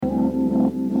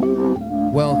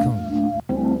Welcome,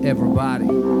 everybody.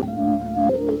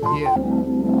 Yeah.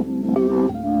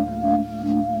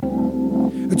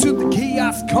 To the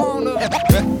Kiosk Corner.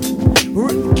 We're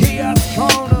at the Kiosk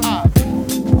Corner.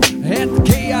 At the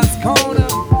Kiosk Corner.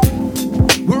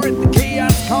 We're at the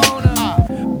Kiosk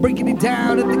Corner. Breaking it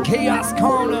down at the Kiosk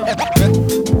Corner.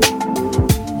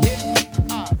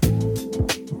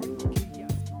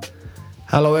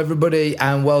 Hello, everybody,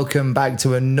 and welcome back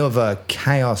to another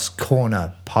Chaos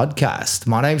Corner podcast.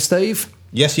 My name's Steve.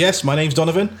 Yes, my name's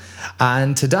Donovan.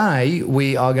 And today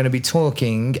we are going to be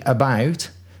talking about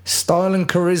style and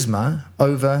charisma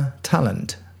over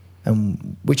talent,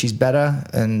 and which is better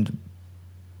and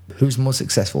who's more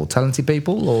successful, talented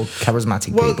people or charismatic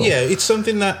people? Well, yeah, it's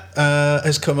something that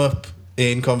has come up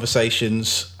in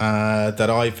conversations that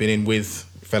I've been in with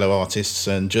fellow artists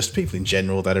and just people in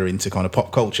general that are into kind of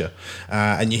pop culture.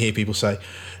 And you hear people say,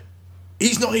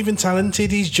 he's not even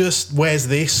talented, he's just wears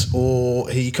this, or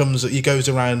he goes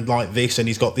around like this and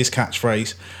he's got this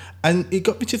catchphrase. And it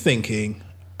got me to thinking,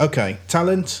 okay,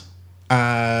 talent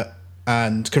and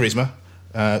charisma,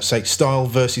 say style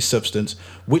versus substance,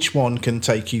 which one can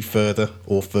take you further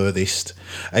or furthest?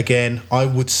 Again, I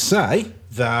would say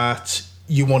that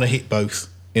you want to hit both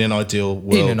in an ideal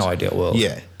world. In an ideal world.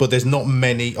 Yeah, but there's not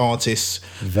many artists.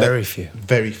 Very few.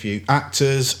 Very few.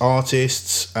 Actors,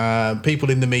 artists, people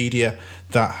in the media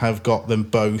that have got them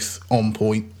both on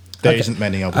point. There isn't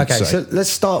many, I would say. Okay, so let's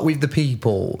start with the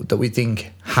people that we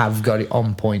think have got it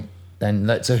on point.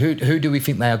 Then, so who do we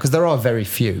think they are? Because there are very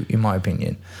few, in my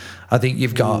opinion. I think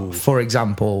you've got, for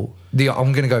example,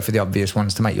 I'm going to go for the obvious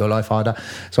ones to make your life harder.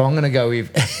 So I'm going to go with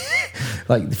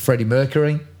like Freddie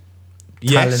Mercury.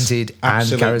 Talented and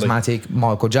charismatic.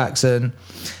 Michael Jackson,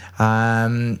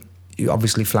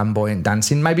 obviously flamboyant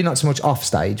dancing, maybe not so much off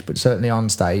stage, but certainly on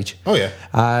stage. Oh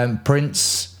yeah.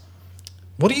 Prince.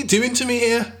 What are you doing to me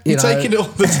here? You're taking all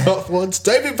the top ones.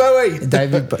 David Bowie.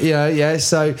 Yeah.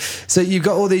 So you've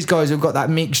got all these guys who've got that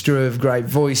mixture of great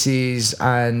voices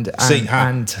and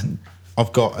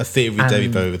I've got a theory with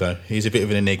David Bowie though. He's a bit of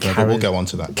an enigma, but we'll go on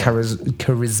to that.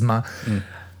 Charisma.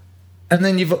 And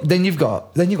then you've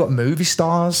got movie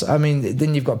stars. I mean,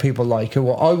 then you've got people like who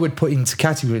I would put into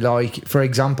category like, for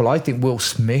example, I think Will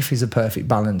Smith is a perfect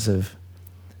balance of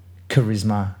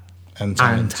charisma and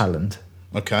talent.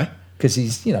 Okay, because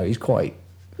he's quite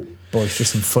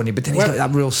boisterous and funny, but then he's got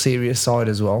that real serious side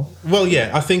as well. Well,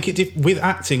 yeah, I think with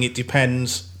acting it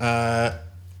depends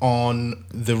on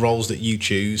the roles that you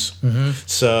choose. Mm-hmm.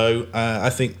 So I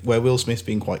think where Will Smith's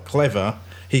been quite clever.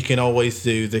 He can always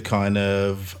do the kind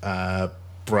of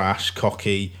brash,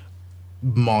 cocky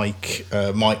Mike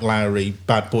Lowry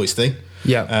bad boys thing.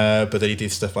 Yeah. But then he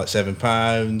did stuff like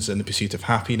 £7 and The Pursuit of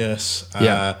Happiness.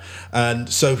 Yeah. And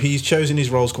so he's chosen his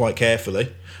roles quite carefully.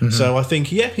 Mm-hmm. So I think,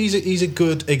 he's a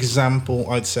good example,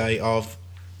 I'd say, of,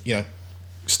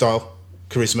 style,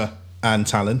 charisma and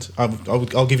talent.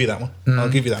 I'll give you that one. Mm-hmm. I'll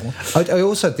give you that one. I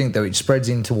also think, though, it spreads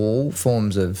into all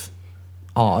forms of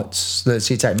arts. Let's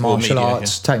see, take martial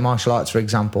arts. Yeah. Take martial arts for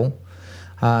example.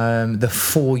 The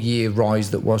 4-year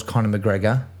rise that was Conor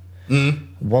McGregor.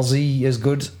 Was he as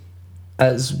good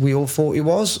as we all thought he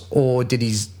was, or did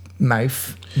his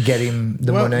mouth get him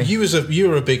the money? You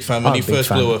were a big fan when he first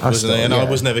blew up, wasn't he? And I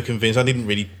was never convinced. I didn't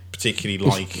really particularly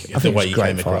like the way he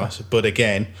came across. But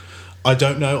again, I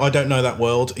don't know that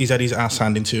world. He's had his ass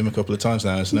handed to him a couple of times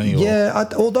now, hasn't he? Yeah,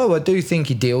 although I do think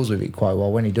he deals with it quite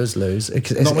well when he does lose.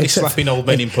 Not when he's slapping old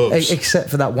men in pubs. Except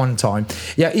for that one time.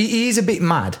 Yeah, he is a bit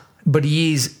mad, but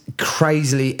he is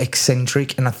crazily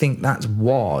eccentric, and I think that's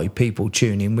why people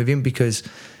tune in with him, because...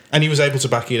 And he was able to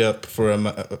back it up for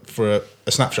a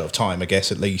snapshot of time, I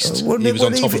guess, at least. He was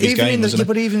on top of his game, wasn't he?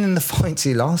 But even in the fights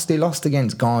he lost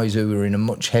against guys who were in a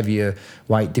much heavier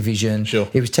weight division. Sure.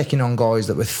 He was taking on guys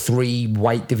that were 3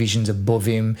 weight divisions above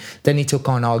him. Then he took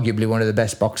on arguably one of the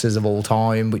best boxers of all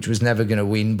time, which was never going to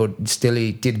win, but still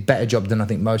he did a better job than I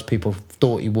think most people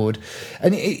thought he would.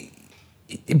 And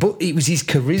but it was his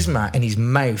charisma and his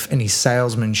mouth and his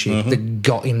salesmanship that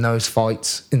got him those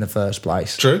fights in the first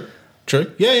place. True.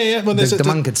 Yeah. Well, the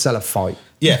man could sell a fight.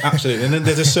 Yeah, absolutely. And then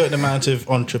there's a certain amount of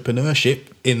entrepreneurship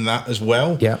in that as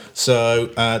well. Yeah. So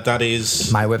that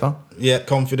is Mayweather. Yeah,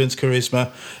 confidence,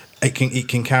 charisma. It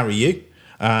can carry you.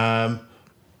 I'd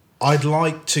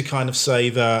like to kind of say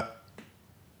that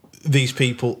these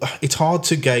people, it's hard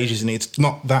to gauge, isn't it? It's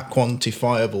not that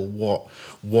quantifiable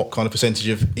what kind of percentage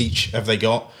of each have they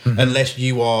got, unless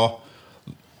you are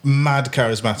mad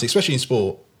charismatic, especially in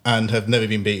sport, and have never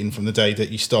been beaten from the day that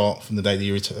you start, from the day that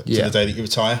you to the day that you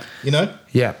retire.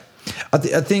 Yeah, I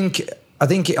think I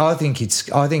think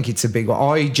it's a big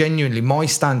one. My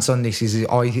stance on this is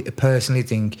I personally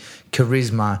think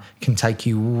charisma can take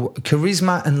you,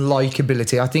 charisma and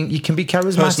likability. I think you can be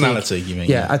charismatic. Personality, you mean?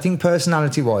 Yeah, I think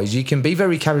personality wise, you can be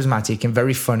very charismatic and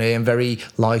very funny and very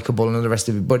likable and all the rest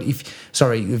of it. But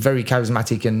very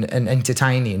charismatic and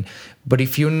entertaining. But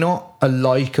if you're not a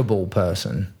likable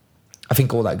person, I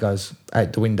think all that goes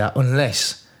out the window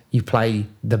unless you play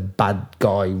the bad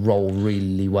guy role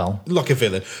really well. Like a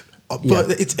villain.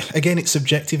 But it's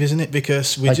subjective, isn't it?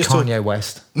 Because we like just Kanye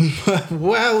West.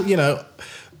 Well, you know,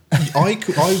 I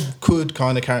could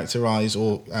kind of categorise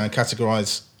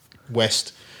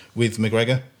West with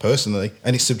McGregor personally,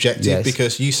 and it's subjective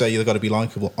because you say you've got to be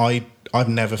likable. I've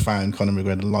never found Conor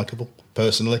McGregor likable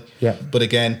personally. Yeah. But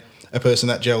again, a person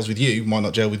that gels with you might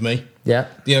not gel with me. Yeah.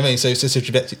 You know what I mean? So it's a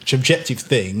subjective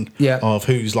thing of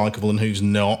who's likable and who's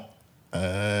not.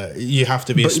 You have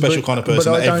to be a special kind of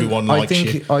person that everyone likes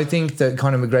you. I think that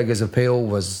Conor McGregor's appeal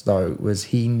was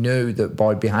he knew that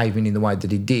by behaving in the way that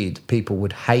he did, people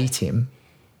would hate him,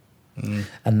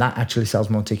 and that actually sells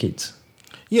more tickets.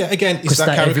 Yeah, again, it's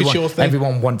that caricature thing.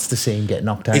 Everyone wants to see him get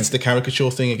knocked out. It's the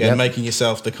caricature thing again, making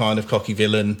yourself the kind of cocky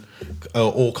villain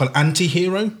or kind of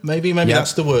anti-hero. Maybe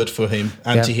that's the word for him,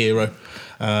 anti-hero.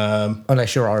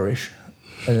 Unless you're Irish.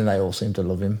 And then they all seem to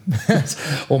love him,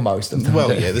 or most of them.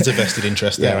 Well, yeah, there's a vested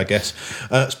interest there, I guess.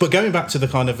 But going back to the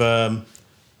kind of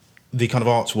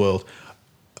arts world,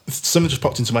 something just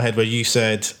popped into my head where you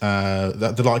said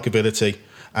that the likability,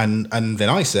 and then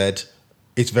I said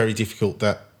it's very difficult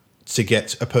to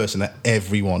get a person that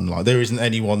everyone likes. There isn't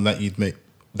anyone that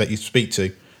you speak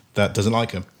to that doesn't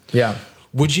like him. Yeah.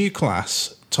 Would you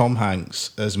class Tom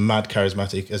Hanks as mad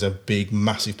charismatic, as a big,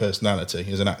 massive personality,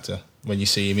 as an actor? When you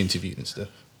see him interviewed and stuff?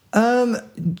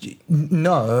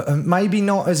 No, maybe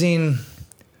not as in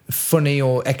funny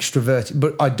or extroverted,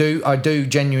 but I do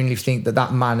genuinely think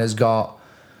that man has got...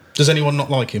 Does anyone not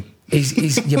like him? But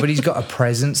he's got a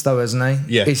presence though, hasn't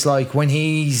he? Yeah. It's like when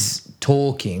he's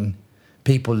talking,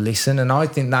 people listen, and I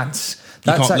think that's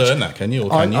you can't learn that, can you?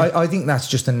 Or can you? I think that's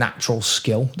just a natural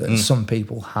skill that some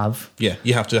people have. Yeah,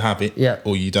 you have to have it,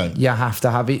 or you don't. You have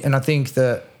to have it, and I think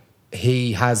that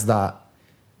he has that.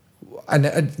 And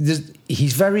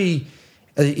he's very...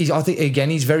 I think, again,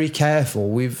 he's very careful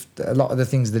with a lot of the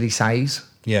things that he says.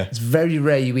 Yeah. It's very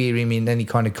rare you hear him in any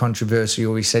kind of controversy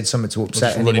or he said something to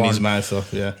upset anyone. Running his mouth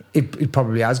off, yeah. He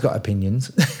probably has got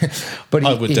opinions. But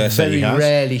I would dare say he has. very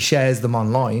rarely shares them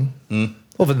online.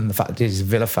 Other than the fact that he's a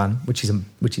Villa fan, which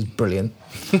is brilliant.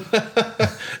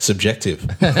 Subjective.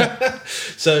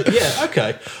 So, yeah,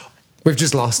 okay. We've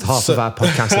just lost half of our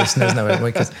podcast listeners now, haven't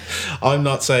we? I'm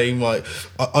not saying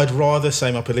I'd rather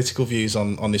say my political views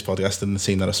on this podcast than the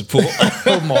team that I support.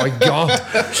 Oh my God.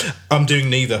 I'm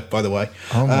doing neither, by the way.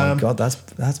 Oh my God, that's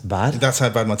bad. That's how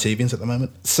bad my TV's at the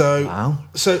moment. So, wow.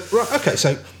 So, right, okay,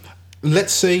 so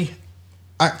let's see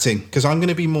acting, because I'm going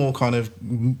to be more kind of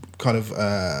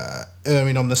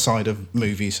erring on the side of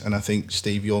movies, and I think,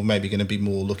 Steve, you're maybe going to be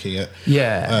more looking at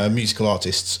musical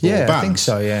artists or bands. I think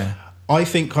so, yeah. I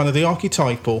think kind of the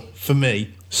archetypal, for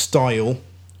me, style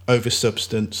over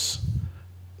substance,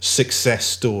 success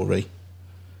story,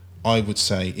 I would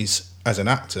say, is, as an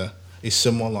actor, is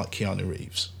someone like Keanu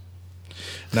Reeves.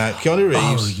 Now, Keanu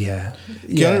Reeves... Oh, yeah.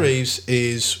 Keanu Reeves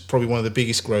is probably one of the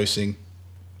biggest grossing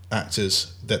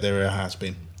actors that there ever has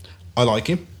been. I like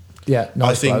him. Yeah,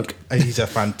 nice bloke. He's a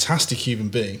fantastic human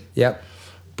being. Yep.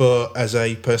 But as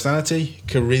a personality,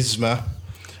 charisma...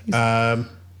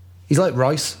 he's like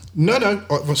Rice. No. I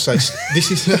want to say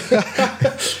this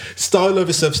is style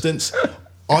over substance.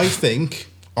 I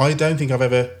don't think I've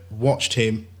ever watched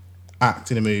him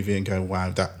act in a movie and go, wow,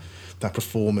 that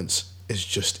performance has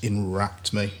just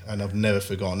enwrapped me, and I've never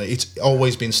forgotten it. It's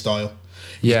always been style.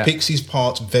 Yeah. He picks his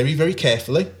parts very, very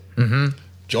carefully. Mm-hmm.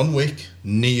 John Wick,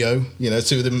 Neo,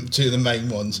 two of the main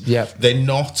ones. Yeah. They're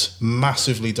not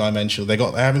massively dimensional. They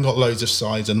haven't got loads of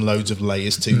sides and loads of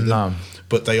layers to them,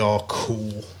 but they are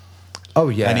cool. Oh,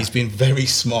 yeah. And he's been very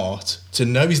smart to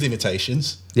know his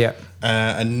limitations. Yeah.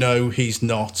 And know he's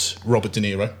not Robert De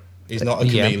Niro. He's not a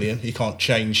chameleon. He can't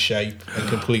change shape and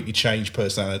completely change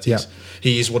personalities. Yeah.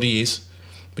 He is what he is,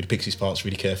 but he picks his parts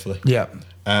really carefully. Yeah.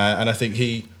 And I think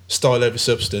style over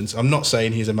substance. I'm not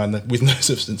saying he's a man with no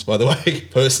substance, by the way,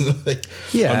 personally.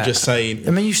 Yeah. I'm just saying...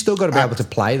 I mean, you've still got to be able to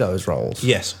play those roles.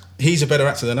 Yes. He's a better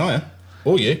actor than I am.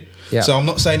 Or you. Yeah. So I'm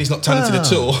not saying he's not talented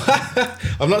at all.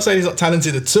 I'm not saying he's not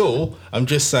talented at all. I'm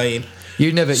just saying...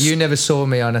 You never saw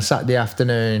me on a Saturday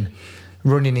afternoon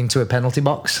running into a penalty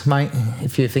box, mate.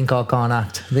 If you think I can't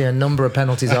act, the number of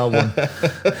penalties I won.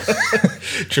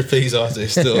 Trapeze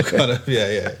artist, or kind of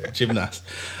gymnast.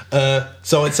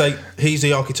 So I'd say he's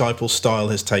the archetypal style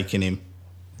has taken him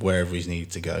wherever he's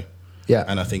needed to go. Yeah,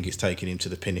 and I think it's taken him to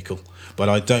the pinnacle. But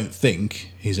I don't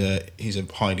think he's a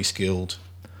highly skilled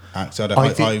actor.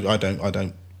 I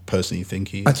don't personally think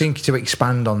he is. I think to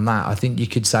expand on that, I think you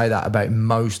could say that about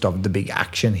most of the big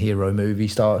action hero movie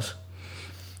stars.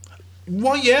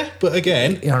 Well, yeah, but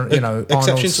again,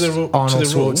 exception to the rule. Arnold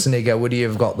Schwarzenegger, would he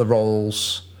have got the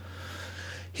roles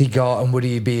he got, and would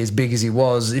he be as big as he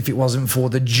was if it wasn't for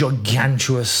the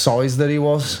gigantuous size that he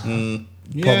was?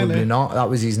 Probably not. That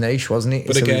was his niche, wasn't it?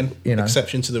 But so again,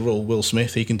 exception to the rule. Will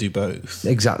Smith, he can do both.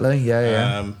 Exactly.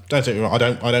 Yeah. Don't get me wrong.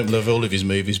 I don't love all of his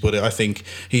movies, but I think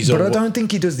he's. But I don't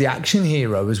think he does the action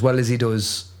hero as well as he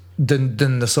does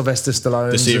than the Sylvester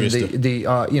Stallone, the serious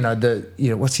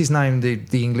stuff. What's his name?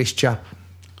 The English chap.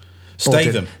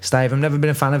 Statham. Never been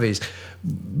a fan of his.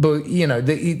 But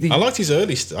I liked his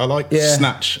early. I liked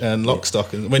Snatch and Lock,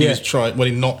 Stock, and when he's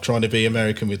not trying to be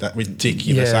American with that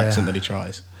ridiculous accent that he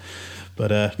tries.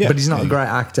 But he's not a great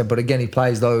actor. But again, he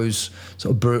plays those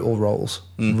sort of brutal roles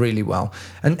really well.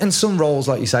 And some roles,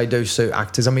 like you say, do suit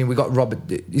actors. I mean, we got Robert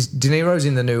De Niro's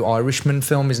in the new Irishman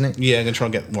film, isn't it? Yeah, I'm gonna try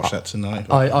and watch that tonight.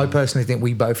 I personally think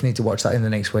we both need to watch that in the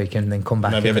next week and then come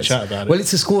back. Maybe have a chat about it. Well,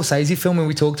 it's a Scorsese film, and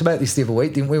we talked about this the other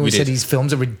week, didn't we? We said his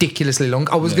films are ridiculously long.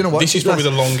 I was going to watch. This is probably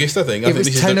the longest, I think. It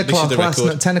was 10 o'clock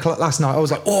last night. I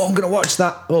was like, I'm going to watch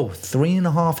that.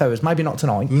 3.5 hours. Maybe not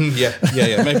tonight. Yeah.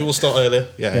 Maybe we'll start earlier.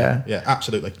 Yeah,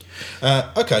 absolutely.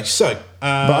 Okay, so.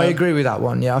 But I agree with that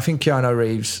one. Yeah, I think Keanu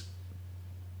Reeves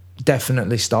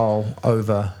definitely style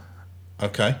over.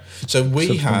 Okay, so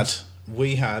we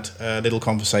had a little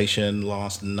conversation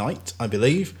last night, I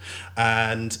believe,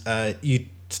 and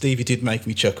Steve, you did make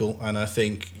me chuckle, and I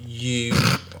think you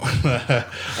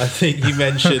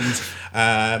mentioned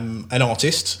an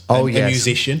artist, a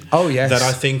musician. Oh yes, that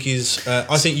I think is.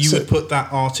 I think you would put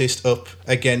that artist up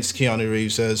against Keanu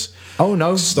Reeves as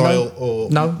style or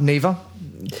neither.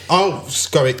 Oh,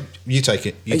 sorry. You take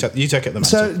it. You take it. The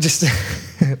so just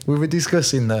we were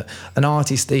discussing that an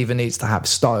artist either needs to have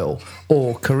style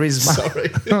or charisma. Sorry.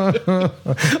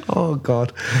 Oh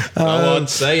God. I won't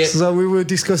say it. So we were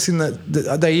discussing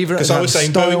that they either because I was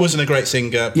saying Bowie wasn't a great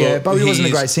singer. But Bowie wasn't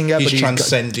a great singer. He's but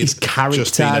transcended his character,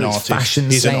 just being an artist. His fashion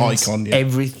he's sense, an icon. Yeah.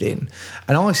 Everything.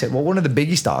 And I said, well, one of the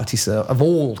biggest artists of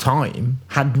all time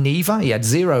had neither. He had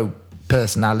zero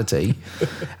personality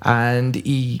and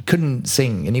he couldn't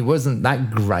sing and he wasn't that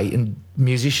great a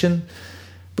musician,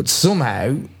 but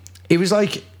somehow it was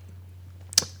like,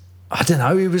 I don't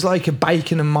know, it was like a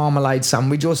bacon and marmalade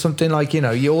sandwich or something, like,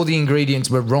 all the ingredients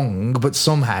were wrong but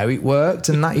somehow it worked,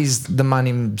 and that is the man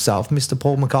himself, Mr.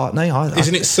 Paul McCartney.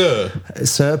 Isn't it Sir Paul at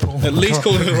McCartney. Least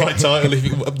call him the right title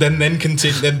then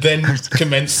continue then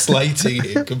commence slating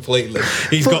him completely.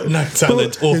 He's got no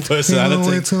talent or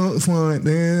personality. He talks like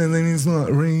that and then he's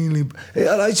not really,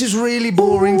 it's just really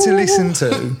boring to listen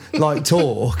to, like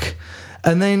talk.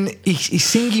 And then his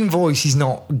singing voice is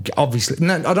not, obviously,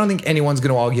 no, I don't think anyone's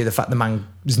going to argue the fact the man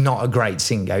is not a great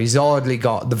singer. He's hardly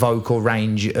got the vocal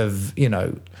range of,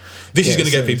 This is going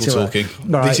to get people talking.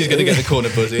 Right. This is going to get the corner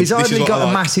buzzing. He's hardly got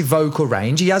a massive vocal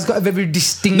range. He has got a very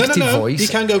distinctive voice. He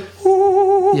can go,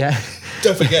 ooh. Yeah.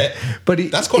 Don't forget.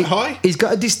 But that's quite high. He's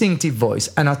got a distinctive voice.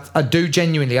 And I do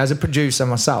genuinely, as a producer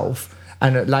myself,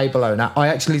 and a label owner, I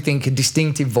actually think a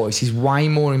distinctive voice is way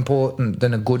more important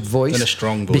than a good voice. Than a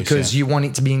strong voice, because you want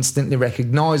it to be instantly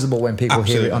recognisable when people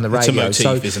hear it on the radio. It's a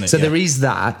motif, isn't it? So there is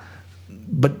that,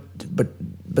 but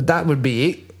that would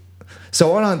be it.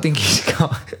 So I don't think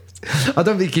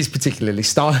he's particularly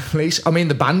stylish. I mean,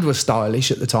 the band was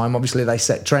stylish at the time. Obviously, they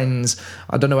set trends.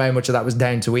 I don't know how much of that was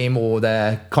down to him or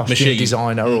their costume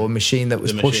designer or machine that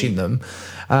was pushing them.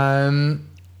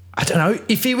 I don't know.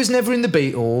 If he was never in the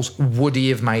Beatles, would he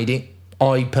have made it?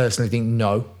 I personally think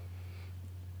no.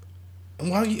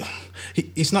 Well,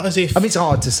 it's not as if... I mean, it's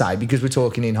hard to say because we're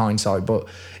talking in hindsight, but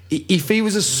if he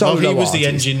was a solo he was artist, the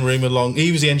engine room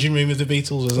He was the engine room of the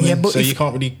Beatles, wasn't he? So you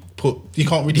can't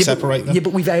really separate them. Yeah,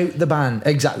 but without the band,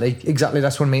 exactly.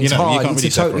 That's what I mean. It's hard. It's a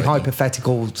totally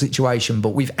hypothetical situation, but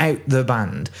without the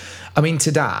band, I mean,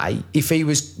 today, if he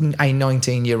was a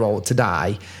 19-year-old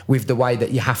today, with the way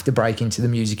that you have to break into the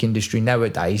music industry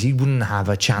nowadays, he wouldn't have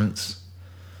a chance.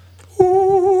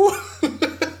 Ooh.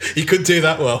 He could do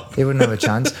that well. He wouldn't have a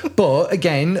chance. But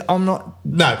again, I'm not.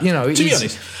 No, to be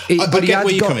honest, I get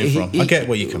where you're coming from. I get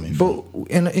where you're coming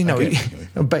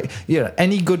from. But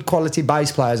any good quality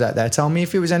bass players out there, tell me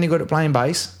if he was any good at playing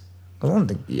bass. I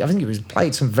think he was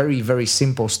played some very, very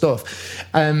simple stuff.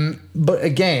 But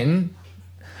again,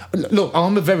 Look,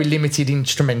 I'm a very limited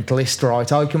instrumentalist, right?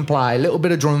 I can play a little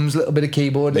bit of drums, a little bit of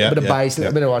keyboard, a little bit of bass, a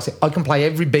little bit of I can play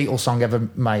every Beatles song ever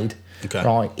made. Okay.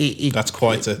 Right? That's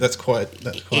quite a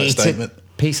statement. A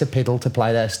piece of piddle to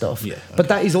play their stuff. Yeah, okay. But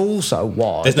that is also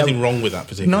why there's nothing wrong with that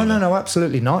particularly. No,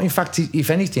 absolutely not. In fact, if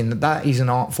anything, that is an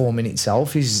art form in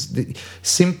itself. Is the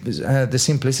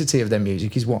simplicity of their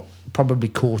music is what probably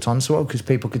caught on so well because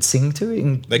people could sing to it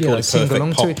and they call it sing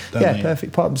along perfect to pop. it. Yeah,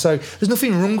 perfect pop. So there's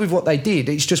nothing wrong with what they did.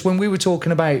 It's just when we were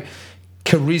talking about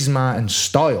charisma and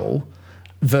style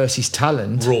versus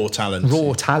talent, raw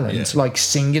talent, like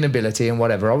singing ability and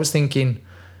whatever. I was thinking,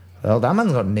 well, that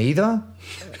man's got neither.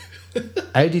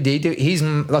 How did he do it? He's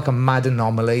like a mad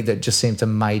anomaly that just seemed to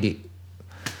made it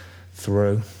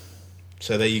through.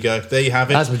 So there you go. There you have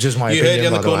it. That's just my you opinion. You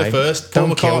heard it on the corner first. Paul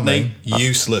McCartney,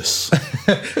 useless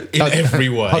in every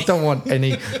way. I don't want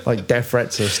any like death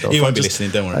threats or stuff. He won't be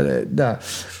listening. Don't worry. No.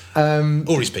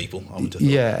 Or his people. I would have thought.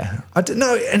 Yeah, I don't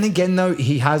know. And again, though,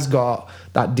 he has got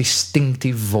that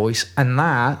distinctive voice, and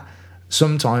that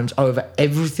sometimes over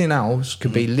everything else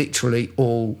could be literally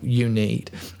all you need.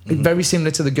 Very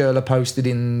similar to the girl I posted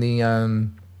in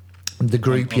the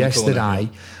group yesterday.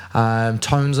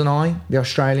 Tones and I, the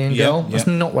Australian girl. That's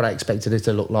not what I expected her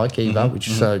to look like either,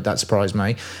 that surprised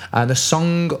me. And the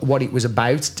song, what it was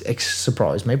about,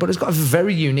 surprised me. But it's got a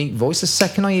very unique voice. The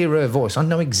second I hear her voice, I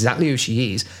know exactly who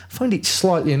she is. I find it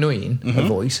slightly annoying, her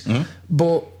voice,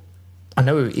 but I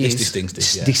know it is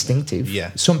distinctive.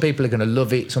 Yeah. Some people are going to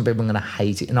love it. Some people are going to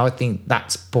hate it. And I think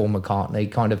that's Paul McCartney,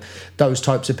 kind of those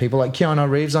types of people. Like Keanu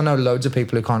Reeves, I know loads of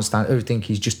people who think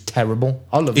he's just terrible.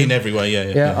 I love him. In every way,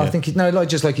 yeah. I think,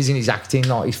 just like he's in his acting,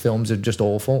 like his films are just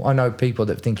awful. I know people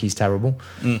that think he's terrible,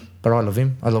 but I love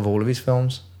him. I love all of his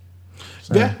films.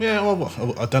 So. Yeah. Well,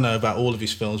 I don't know about all of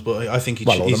his films, but I think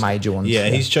all the major ones. Yeah,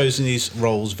 he's chosen his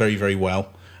roles very, very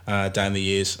well. Down the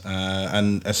years,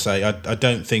 and as I say, I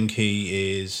don't think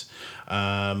he is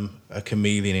a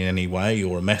chameleon in any way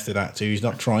or a method actor. He's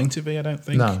not trying to be. I don't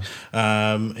think. No.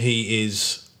 He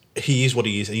is what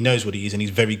he is. He knows what he is, and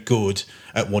he's very good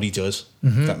at what he does.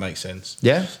 If that makes sense.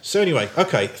 Yeah. So anyway,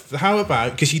 okay. How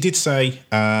about, because you did say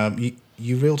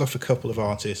you reeled off a couple of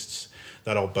artists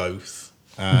that are both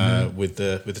with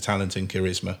the talent and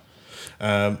charisma.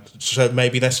 So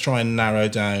maybe let's try and narrow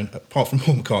down, apart from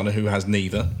Paul McCartney, who has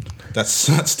neither. That's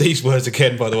Steve's words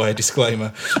again, by the way,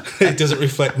 disclaimer. It doesn't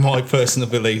reflect my personal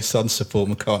beliefs on Sir Paul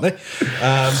McCartney.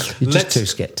 You're just too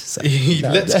scared to say.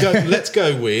 Let's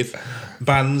go with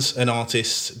bands and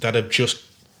artists that have just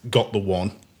got the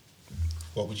one.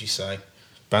 What would you say?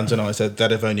 Bands and artists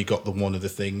that have only got the one of the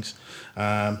things.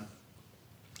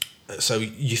 So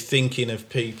you're thinking of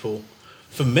people.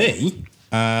 For me,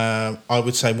 I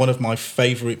would say one of my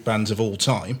favourite bands of all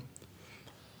time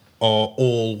are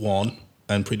all one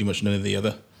and pretty much none of the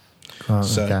other. Oh,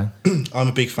 so okay. I'm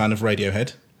a big fan of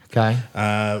Radiohead. Okay.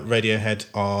 Radiohead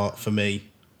are, for me,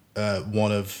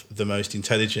 one of the most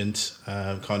intelligent,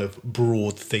 kind of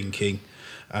broad thinking,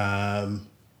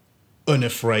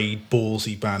 unafraid,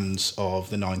 ballsy bands of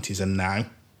the 90s and now.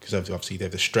 Because obviously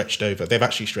they've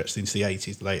actually stretched into the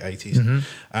 80s, the late 80s.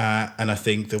 And I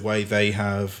think the way they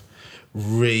have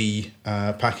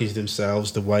packaged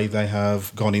themselves, the way they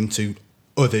have gone into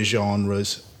other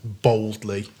genres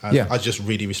boldly, I just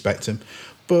really respect them.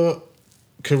 But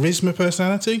charisma,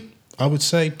 personality, I would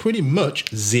say pretty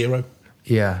much zero.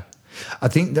 Yeah. I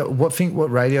think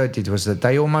what Radio did was that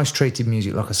they almost treated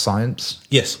music like a science.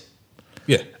 Yes.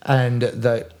 Yeah. And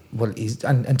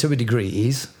and to a degree it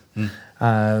is.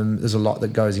 There's a lot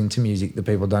that goes into music that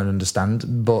people don't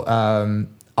understand, but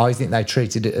I think they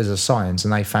treated it as a science,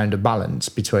 and they found a balance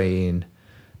between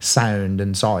sound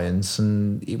and science,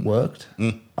 and it worked.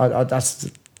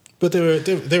 But they were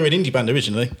an indie band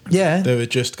originally. Yeah, they were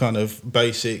just kind of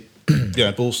basic,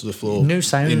 balls to the floor. New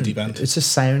sound, indie band. It's a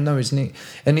sound, though, isn't it?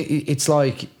 And it's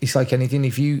like anything.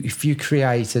 If you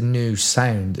create a new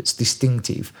sound that's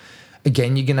distinctive,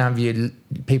 again, you're gonna have your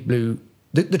people who.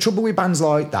 The trouble with bands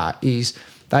like that is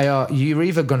you're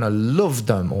either going to love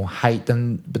them or hate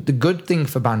them. But the good thing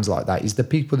for bands like that is the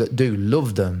people that do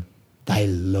love them, they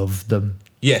love them.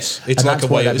 Yes, it's like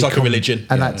a religion.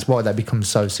 And that's why they become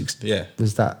so successful. Yeah.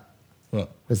 Was that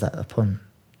a pun?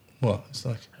 What? It's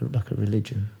like a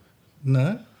religion.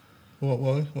 No.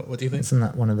 What do you think? Isn't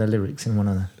that one of the lyrics in one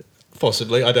of the...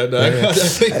 Possibly, I don't know.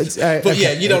 Yeah. But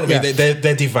you know what I mean.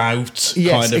 They're devout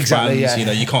kind of bands.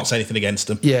 Yeah. You can't say anything against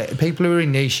them. Yeah, people who are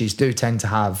in niches do tend to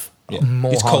have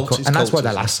more hardcore, and that's why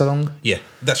they last so long. Yeah,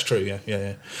 that's true.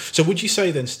 Yeah. So would you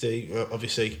say then, Steve?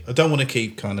 Obviously, I don't want to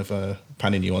keep kind of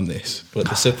panning you on this, but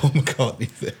the Sir Paul McCartney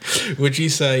thing. Would you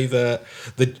say that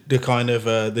the kind of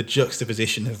the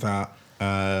juxtaposition of that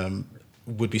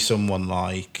would be someone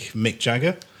like Mick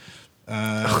Jagger.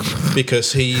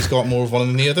 Because he's got more of one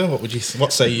than the other.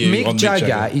 What say you? Mick on Jagger Mick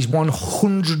Jagger is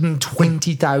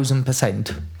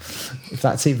 120,000%, if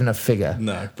that's even a figure.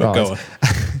 No, but go on.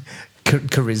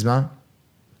 Charisma.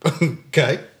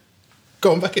 Okay,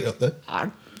 go on, back it up then.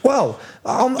 Well,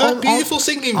 beautiful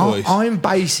singing voice. I'm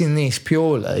basing this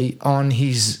purely on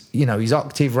his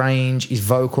octave range, his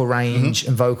vocal range,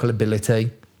 and vocal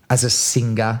ability as a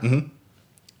singer.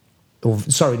 Or,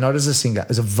 sorry, not as a singer,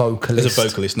 as a vocalist. As a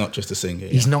vocalist, not just a singer.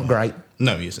 He's not great.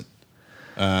 No, he isn't.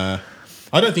 I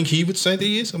don't think he would say that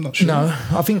he is. I'm not sure. No,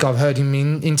 I think I've heard him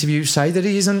in interviews say that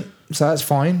he isn't, so that's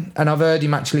fine. And I've heard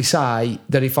him actually say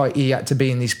that if he had to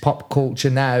be in this pop culture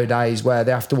nowadays where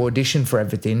they have to audition for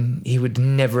everything, he would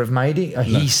never have made it. No.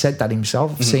 He said that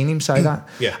himself. I've seen him say that.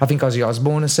 Yeah. I think Ozzy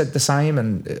Osbourne has said the same,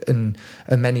 and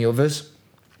many others.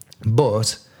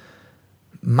 But,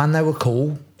 man, they were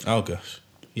cool. Oh, gosh.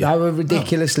 Yeah. They were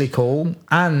ridiculously cool,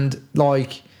 and they're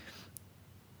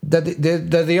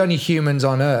the only humans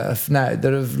on Earth now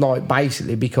that have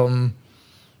basically become.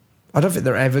 I don't think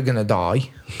they're ever going to die.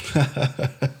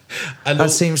 And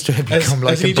that seems to have become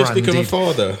has he just become a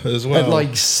father as well?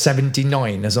 At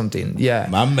 79 or something. Yeah,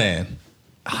 my man.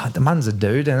 The man's a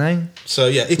dude, isn't he? So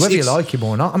yeah, whether you like him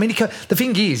or not. I mean, the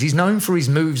thing is, he's known for his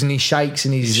moves and his shakes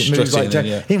and his moves like Jack.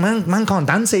 Yeah. Hey, man can't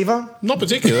dance either. Not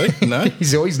particularly. No,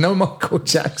 he's always no Michael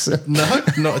Jackson. No,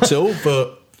 not at all.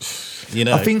 But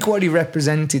I think what he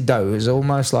represented though is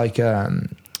almost like a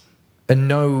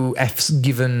no F's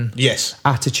given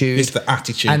attitude. It's the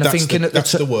attitude. And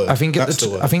that's the word. I think I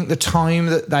think the time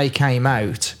that they came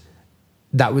out,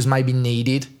 that was maybe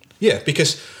needed. Yeah,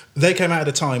 because they came out at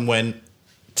a time when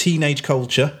teenage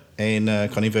culture in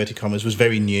kind of inverted commas was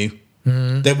very new.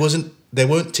 There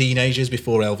weren't teenagers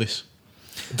before Elvis.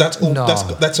 That's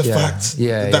a fact.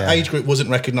 That age group wasn't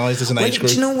recognised as an age group.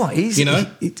 Do you know what?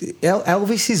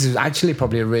 Elvis is actually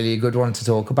probably a really good one to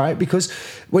talk about, because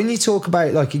when you talk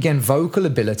about vocal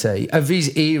ability of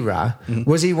his era,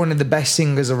 was he one of the best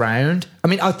singers around? I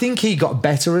mean, I think he got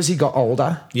better as he got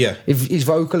older. Yeah, if his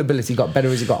vocal ability got better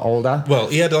as he got older. Well,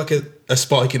 he had a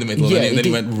spike in the middle, and then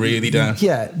he went really down.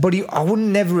 Yeah, but I would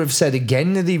never have said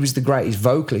again that he was the greatest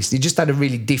vocalist. He just had a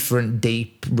really different,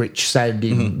 deep, rich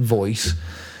sounding voice.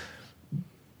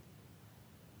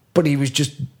 But he was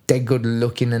just dead good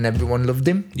looking, and everyone loved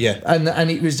him. Yeah, and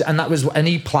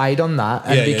he played on that.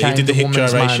 And became he did the hip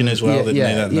gyration man. as well.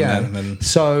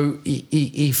 So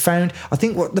he found. I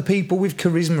think what the people with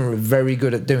charisma are very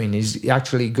good at doing is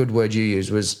actually a good word you used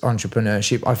was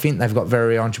entrepreneurship. I think they've got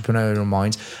very entrepreneurial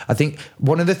minds. I think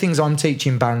one of the things I'm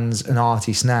teaching bands and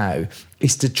artists now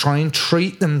is to try and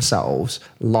treat themselves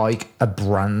like a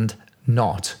brand,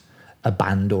 not a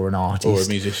band or an artist or a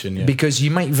musician, because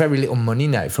you make very little money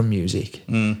now from music.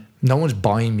 No one's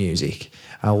buying music,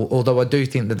 although I do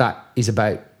think that is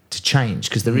about to change,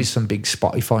 because there is some big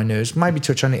Spotify news. Maybe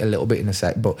touch on it a little bit in a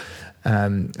sec, but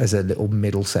as a little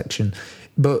middle section.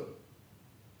 But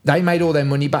they made all their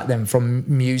money back then from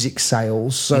music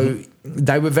sales, so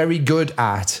they were very good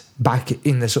at, back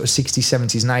in the sort of 60s,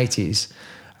 70s and 80s,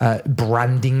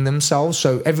 branding themselves.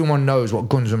 So everyone knows what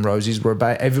Guns N' Roses were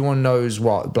about. Everyone knows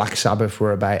what Black Sabbath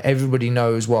were about. Everybody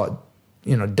knows what,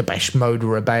 Depeche Mode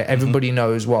were about. Everybody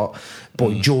knows what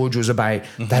Boy George was about.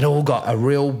 They'd all got a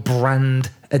real brand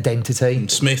identity.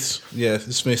 And Smiths, the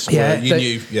Smiths were,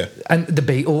 knew. And the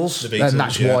Beatles, and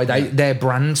that's why their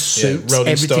brand suits.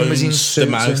 Everything Stones, was in suits. The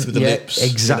mouth with the lips.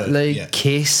 Exactly.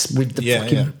 Kiss with the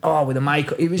fucking, with the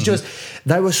makeup. It was just,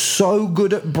 they were so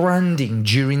good at branding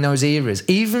during those eras.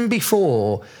 Even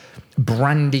before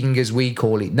branding, as we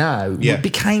call it now,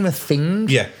 became a thing.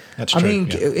 Yeah, that's true. I mean,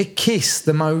 Kiss,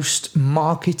 the most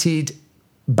marketed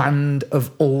band of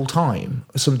all time,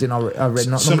 something I read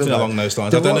not something along those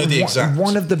lines. I don't know the exact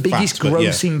one of the biggest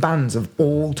grossing bands of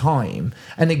all time.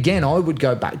 And again, I would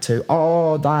go back to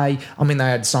they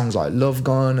had songs like Love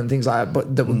Gun and things like that,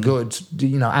 but that were good,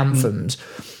 anthems.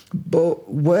 But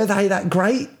were they that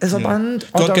great as a band?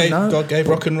 I don't know. God gave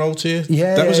rock and roll to you.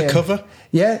 Yeah, that was a cover.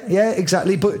 Yeah,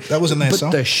 exactly. But that wasn't their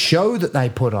song. The show that they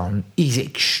put on is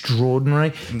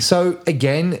extraordinary. So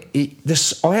again,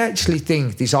 I actually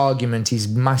think this argument is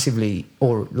massively,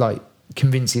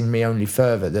 convincing me only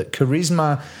further, that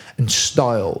charisma and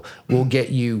style will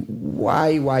get you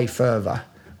way, way further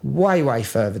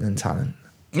than talent.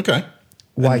 Okay.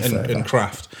 Way further. And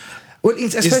craft. Well,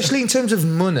 especially in terms of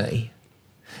money.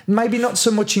 Maybe not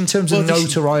so much in terms of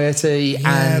notoriety.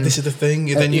 This is the thing.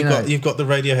 Then you've got the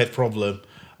Radiohead problem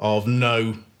of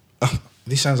no.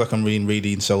 This sounds like I'm being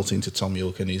really insulting to Tom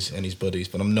York and his buddies,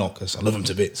 but I'm not, because I love them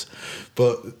to bits.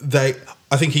 But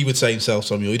I think he would say himself,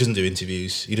 Samuel. He doesn't do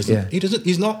interviews. He doesn't. Yeah. He doesn't.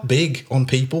 He's not big on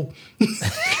people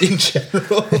in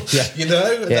general. Yeah. You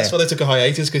know, and that's why they took a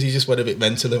hiatus, because he just went a bit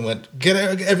mental and went, "Get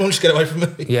out, everyone, just get away from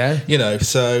me." Yeah. You know.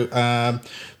 So,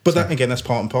 but that again, that's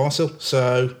part and parcel.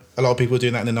 So a lot of people were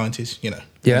doing that in the 90s. You know.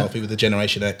 Yeah. A lot of people, the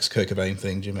Generation X, Kurt Cobain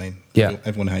thing. Do you mean? Yeah.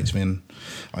 Everyone hates me and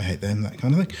I hate them. That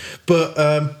kind of thing. But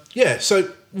yeah.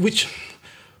 So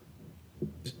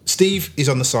Steve is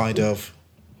on the side of,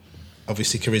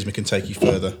 obviously charisma can take you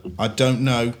further. I don't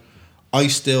know. I'm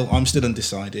still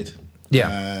undecided.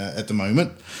 Yeah. At the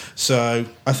moment. So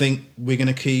I think I'm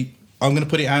going to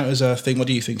put it out as a thing. What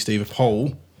do you think, Steve? A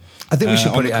poll. I think we should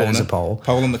on put the it out as a corner. poll.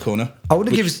 Poll on the corner. I want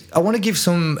to give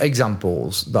some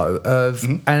examples though of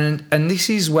and this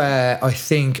is where I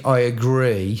think I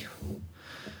agree.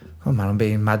 Oh man, I'm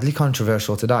being madly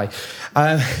controversial today.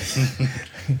 I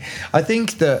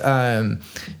think that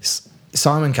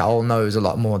Simon Cowell knows a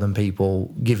lot more than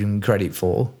people give him credit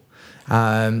for.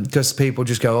 Because people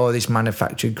just go, oh, this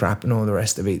manufactured crap and all the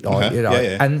rest of it. Like, you know,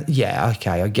 and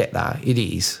okay, I get that. It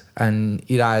is. And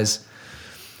it has.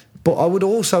 But I would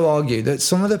also argue that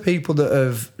some of the people that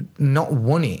have not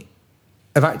won it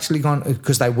have actually gone,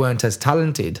 because they weren't as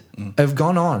talented, have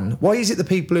gone on. Why is it the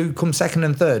people who come second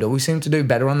and third always seem to do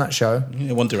better on that show?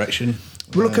 Yeah, One Direction.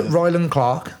 Well, look at Ryland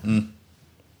Clark.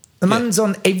 The man's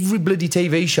on every bloody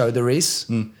TV show there is.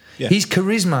 Yeah. His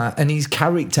charisma and his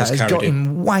character has got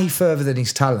him way further than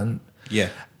his talent. Yeah.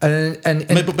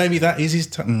 But maybe that is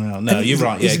his no, you're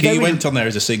right. Yeah, he went on there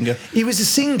as a singer. He was a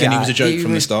singer. And he was a joke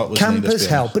from the start, wasn't he? Campus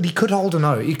help, but he could hold a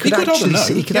note. He could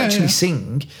actually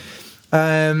sing.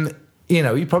 You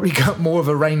know, he probably got more of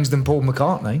a range than Paul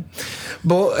McCartney.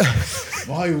 But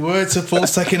my words, are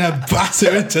Paul's taking a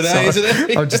battering today, isn't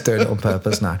he? I'm just doing it on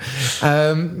purpose now.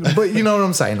 But you know what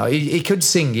I'm saying? Like he could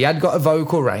sing. He had got a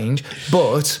vocal range,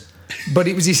 but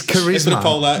it was his charisma. Let's put a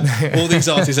poll out. All these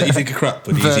artists that you think are crap,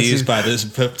 but is he as bad as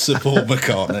Sir Paul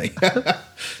McCartney?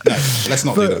 No, let's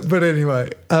not do that. But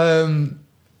anyway,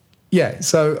 yeah,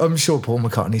 so I'm sure Paul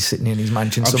McCartney's sitting in his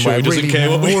mansion somewhere, sure he doesn't care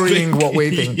worrying what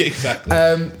we think. Exactly.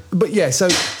 But yeah, so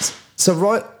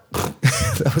right,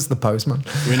 that was the postman.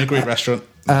 We're in a Greek restaurant.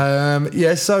 I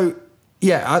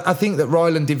think that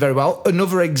Ryland did very well.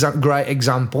 Another great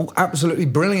example, absolutely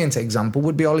brilliant example,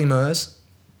 would be Ollie Murs.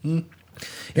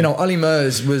 You know, Ollie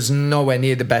Murs was nowhere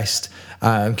near the best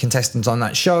contestant on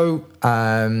that show,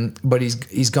 but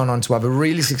he's gone on to have a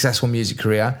really successful music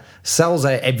career, sells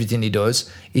out everything he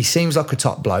does. He seems like a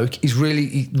top bloke. He's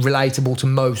really relatable to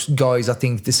most guys, I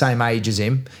think, the same age as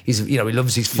him. He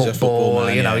loves his football.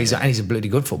 He's a bloody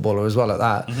good footballer as well at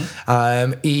that.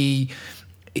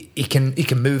 He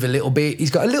can move a little bit. He's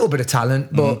got a little bit of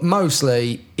talent, but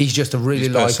mostly he's just a really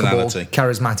likeable,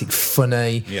 charismatic,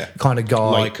 funny kind of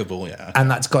guy. Likeable, yeah.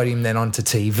 And that's got him then onto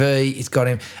TV. It's got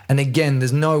him. And again,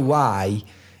 there's no way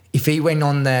if he went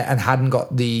on there and hadn't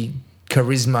got the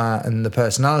charisma and the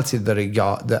personality that he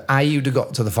got, that A, you'd have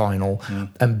got to the final,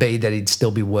 and B, that he'd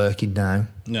still be working now.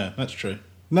 No, that's true.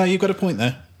 No, you've got a point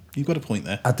there.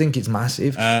 I think it's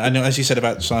massive. And as you said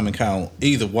about Simon Cowell,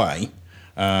 either way,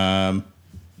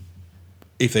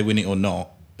 if they win it or not,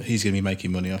 he's going to be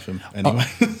making money off him anyway.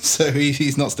 So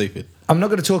he's not stupid. I'm not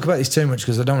going to talk about this too much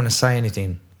because I don't want to say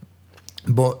anything.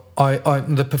 But I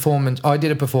did a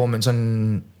performance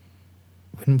on,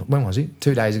 when was it?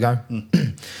 2 days ago.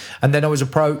 And then I was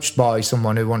approached by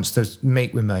someone who wants to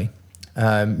meet with me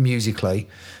musically,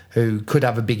 who could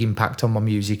have a big impact on my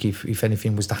music if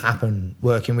anything was to happen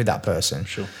working with that person.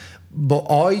 Sure.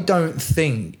 But I don't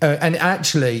think, and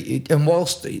actually, and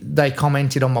whilst they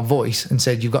commented on my voice and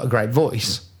said, you've got a great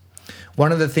voice,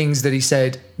 one of the things that he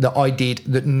said that I did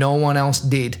that no one else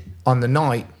did on the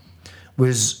night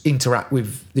was interact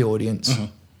with the audience.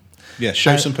 Yeah,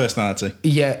 show some personality.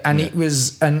 Yeah, and it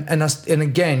was, and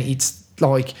again, it's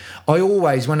like, I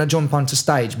always, when I jump onto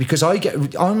stage, because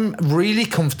I'm really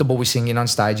comfortable with singing on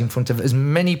stage in front of as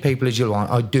many people as you like.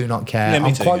 I do not care. Yeah,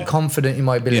 I'm quite confident in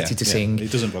my ability to sing.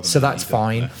 It doesn't bother me. So that's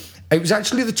fine. It was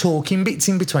actually the talking bits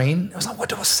in between. I was like, what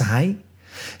do I say?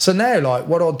 So now, like,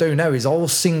 what I'll do now is I'll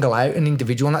single out an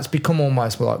individual, and that's become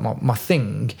almost like my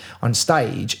thing on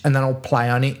stage, and then I'll play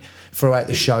on it throughout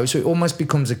the show, so it almost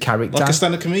becomes a character, like a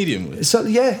stand-up comedian would. So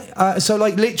so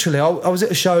like literally, I was at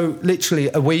a show literally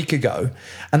a week ago,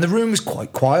 and the room was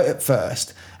quite quiet at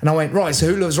first, and I went, right, so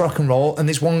who loves rock and roll? And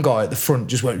this one guy at the front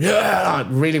just went, yeah,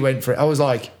 really went for it. I was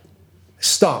like,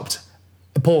 stopped,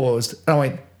 paused, and I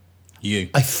went, You.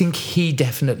 I think he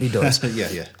definitely does.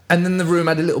 Yeah. And then the room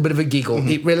had a little bit of a giggle.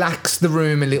 It relaxed the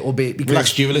room a little bit because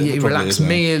Relaxed you a little bit, it probably, relaxed as well.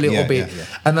 me a little bit. Yeah.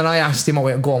 And then I asked him, I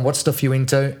went, "Go on, what stuff you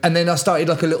into?" And then I started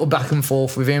like a little back and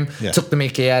forth with him. Yeah. Took the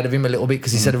mickey out of him a little bit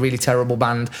because he said a really terrible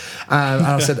band. And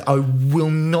I said, "I will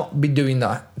not be doing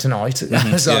that tonight." So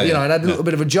Yeah. I had a little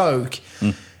bit of a joke.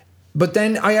 But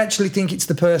then I actually think it's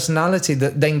the personality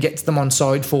that then gets them on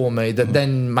side for me that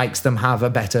then makes them have a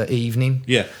better evening.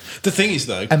 Yeah. The thing is,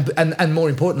 though... And more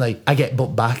importantly, I get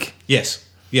booked back. Yes.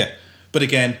 Yeah. But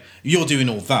again, you're doing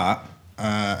all that,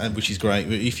 and which is great.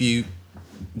 But if you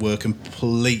were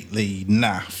completely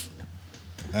naff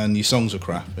and your songs were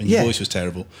crap and your voice was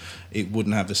terrible, it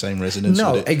wouldn't have the same resonance.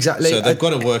 No, would it? exactly. So they've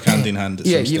got to work hand in hand at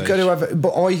some stage. You've got to have...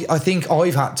 But I think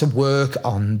I've had to work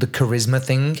on the charisma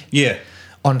thing. Yeah.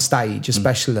 On stage,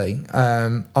 especially.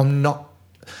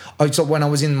 So when I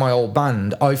was in my old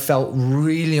band, I felt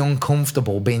really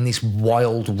uncomfortable being this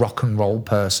wild rock and roll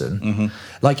person.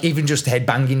 Like even just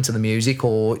headbanging to the music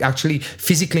or actually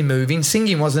physically moving.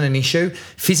 Singing wasn't an issue.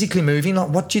 Physically moving, like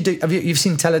what do you do? You've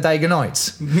seen Talladega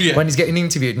Nights? Yeah. When he's getting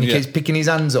interviewed and he keeps picking his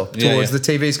hands up towards the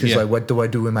TV screen. Like, what do I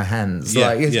do with my hands?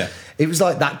 It was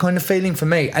like that kind of feeling for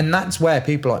me. And that's where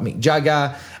people like Mick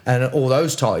Jagger and all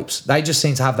those types, they just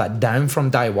seem to have that down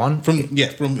from day one. From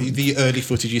the early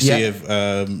footage you see of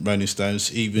Rolling Stones,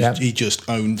 he just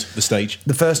owned the stage.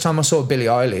 The first time I saw Billie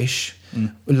Eilish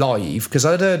live, because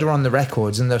I'd heard her on the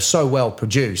records and they're so well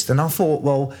produced, and I thought,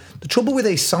 well, the trouble with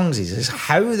these songs is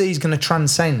how are these going to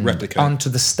transcend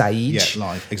onto the stage? Yeah,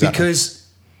 live, exactly. Because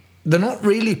they're not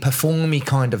really performy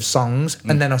kind of songs.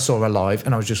 And then I saw her live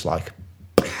and I was just like,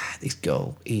 this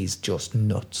girl is just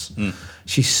nuts.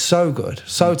 She's so good,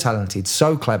 so talented,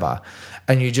 so clever.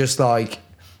 And you're just like,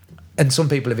 and some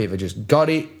people have either just got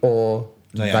it or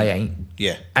they ain't.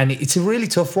 Yeah. And it's a really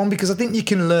tough one because I think you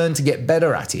can learn to get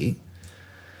better at it.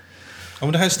 I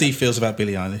wonder how Steve feels about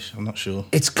Billie Eilish. I'm not sure.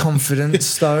 It's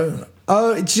confidence, though.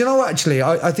 Oh, do you know what, actually?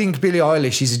 I think Billie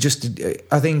Eilish is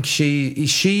I think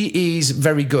she is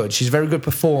very good. She's a very good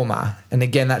performer. And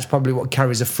again, that's probably what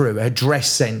carries her through. Her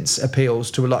dress sense appeals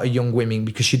to a lot of young women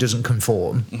because she doesn't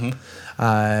conform.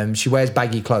 She wears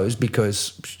baggy clothes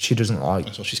because she doesn't like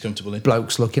that's what she's comfortable in.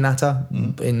 Blokes looking at her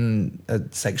in a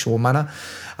sexual manner.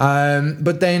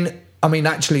 But then, I mean,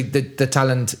 actually, the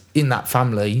talent in that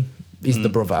family is the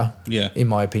brother, in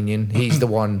my opinion. He's the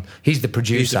one, he's the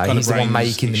producer, he's the one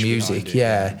making the music,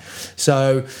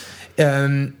 So,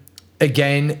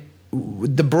 again,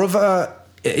 the brother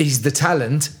is the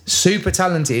talent, super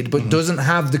talented, but doesn't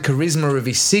have the charisma of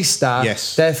his sister.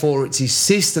 Yes. Therefore, it's his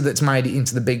sister that's made it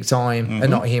into the big time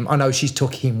and not him. I know she's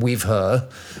took him with her,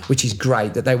 which is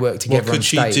great that they work together on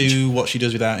stage. Could she do what she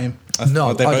does without him?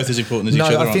 No, they're both as important as each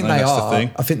other, I think aren't they? They That's are. the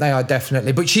thing. I think they are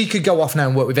she But she could go off now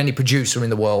and work with any producer in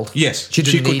the world. Yes. She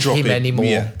doesn't need him anymore.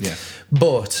 Yeah.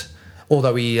 But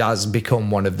although he has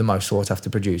become one of the most sought-after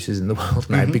producers in the world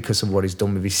now because of what he's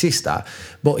done with his sister,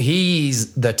 but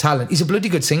he's the talent. He's a bloody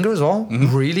good singer as well,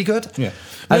 really good. Yeah,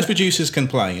 most producers can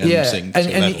play and sing.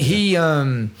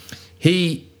 And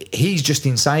he's just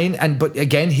insane. But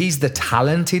again, he's the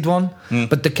talented one,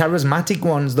 but the charismatic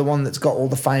one's the one that's got all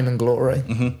the fame and glory.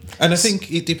 And I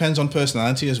think it depends on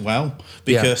personality as well,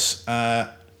 because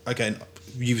again,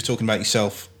 you were talking about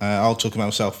yourself. I'll talk about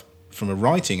myself from a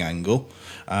writing angle.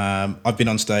 I've been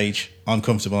on stage. I'm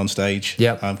comfortable on stage.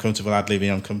 I'm comfortable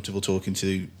ad-libbing. I'm comfortable talking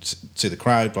to the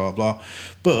crowd. Blah blah blah.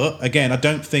 But again, I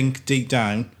don't think deep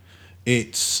down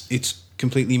it's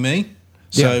completely me.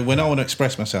 So when I want to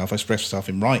express myself, I express myself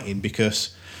in writing,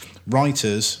 because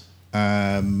writers,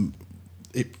 when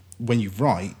you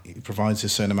write, it provides a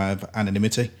certain amount of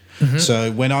anonymity. So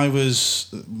when I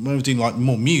was doing like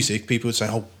more music, people would say,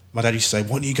 "Oh, my dad used to say,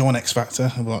 why don't you go on X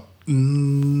Factor?" I'm like,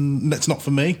 that's not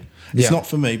for me. It's not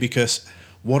for me, because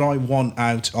what I want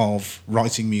out of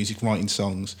writing music, writing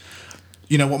songs,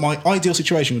 you know, what my ideal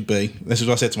situation would be, this is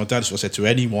what I said to my dad, this is what I said to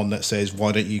anyone that says,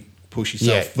 why don't you push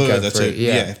yourself further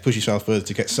push yourself further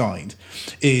to get signed,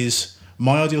 is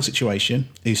my ideal situation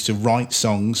is to write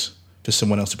songs for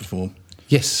someone else to perform.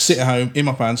 Yes. Sit at home in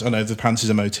my pants. I know the pants is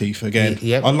a motif again.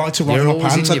 Yep. I like to write in my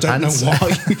pants. I don't know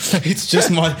why. It's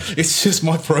just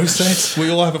my process. We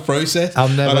all have a process. I'll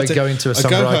never go into a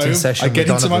songwriting session. I get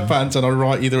into my pants and I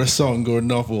write either a song or a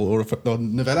novel or a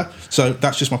novella. So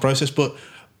that's just my process.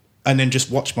 And then just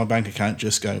watch my bank account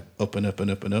just go up and up and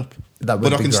up and up.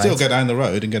 But I can still go down the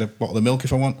road and get a bottle of milk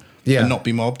if I want and not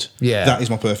be mobbed. Yeah. That is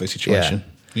my perfect situation.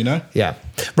 You know? Yeah.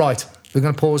 Right. We're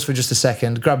going to pause for just a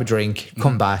second, grab a drink,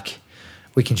 come back.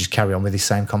 We can just carry on with this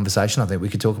same conversation. I think we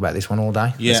could talk about this one all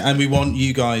day. Yeah, and we want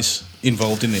you guys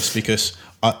involved in this, because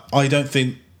I don't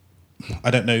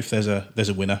know if there's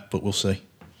a winner, but we'll see.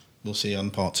 we'll see you on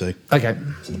part 2. Okay.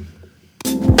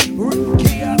 We're in the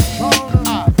Chaos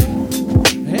Corner.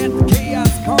 At the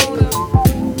Chaos Corner.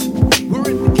 We're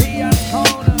in the Chaos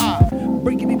Corner.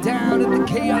 Breaking it down at the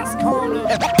Chaos Corner.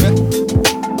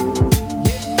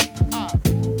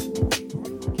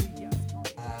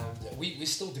 We're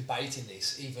still debating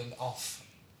this, even off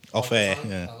Air, phone.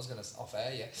 yeah. I was going to off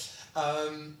air, yeah.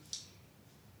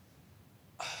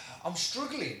 I'm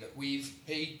struggling with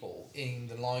people in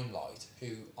the limelight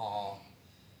who are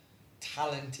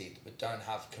talented but don't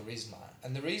have charisma,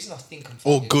 and the reason I think I'm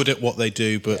Or finding good at what they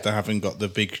do, but Yeah. they haven't got the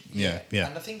big... Yeah.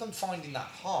 and I think I'm finding that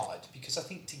hard because I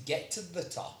think to get to the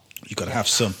top, You've got to have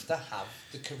some. have to have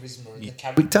the charisma and the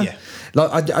character. Yeah.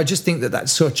 Like I just think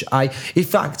that's such in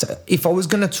fact, if I was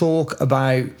going to talk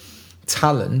about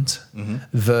talent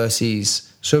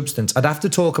versus substance, I'd have to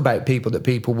talk about people that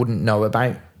people wouldn't know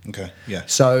about. Okay, yeah.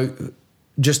 So,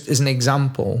 just as an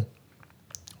example,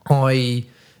 I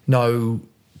know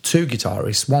 2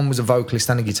 guitarists. One was a vocalist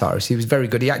and a guitarist. He was very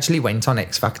good. He actually went on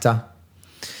X Factor.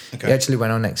 Okay. He actually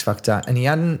went on X Factor, and he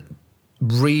hadn't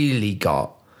really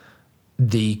got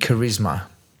the charisma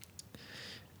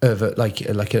of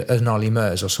an Ollie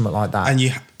Murs or something like that. And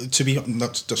you, to be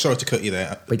sorry to cut you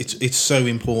there, it's so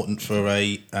important for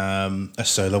a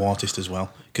solo artist as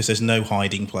well, because there's no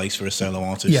hiding place for a solo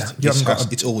artist. Yeah, you haven't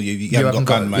got it's all you. You haven't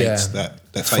got bandmates yeah,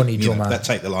 that funny take drummer. that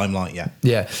take the limelight. Yeah,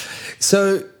 Yeah.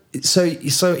 So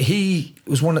he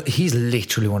was he's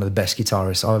literally one of the best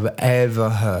guitarists I've ever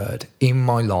heard in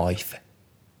my life,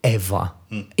 ever,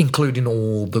 including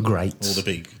all the greats. all the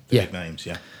big Yeah. names.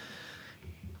 Yeah,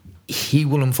 He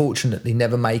will unfortunately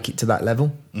never make it to that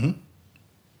level. Mm-hmm.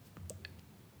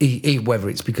 Whether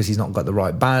it's because he's not got the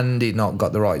right band, he's not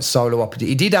got the right solo opportunity.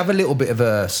 He did have a little bit of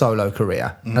a solo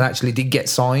career and actually did get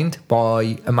signed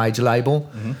by a major label,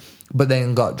 but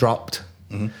then got dropped.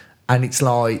 And it's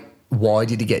like, why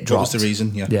did he get dropped? what was the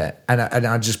reason? Yeah, Yeah, and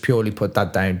I just purely put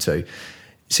that down to...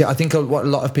 See, I think what a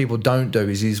lot of people don't do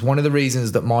is one of the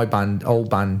reasons that my old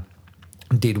band,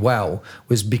 did well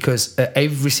was because at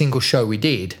every single show we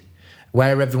did,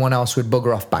 where everyone else would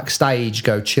bugger off backstage,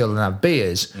 go chill and have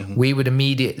beers, we would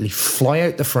immediately fly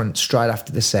out the front straight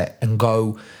after the set and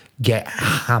go get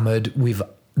hammered with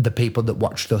the people that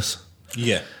watched us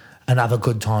yeah. and have a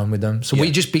good time with them. So we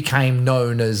Yeah. just became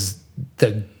known as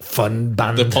the fun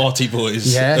band. The party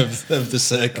boys Yeah. of the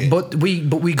circuit. But we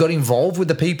got involved with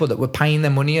the people that were paying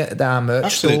their money at our merch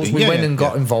Absolutely. stores. We Yeah, went yeah, and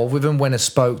got yeah. involved with them, went and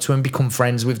spoke to them, become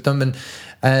friends with them,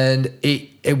 and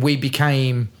we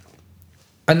became.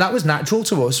 And that was natural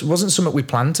to us. It wasn't something we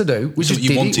planned to do. We Something just you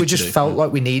did it. wanted We to just do. felt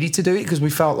like we needed to do it because we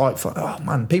felt like, oh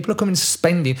man, people are coming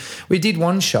spending. We did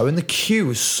one show and the queue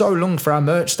was so long for our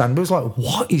merch stand. It was like,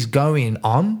 what is going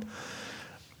on?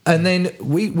 And then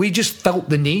we just felt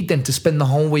the need then to spend the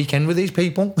whole weekend with these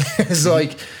people. It's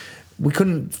like we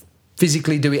couldn't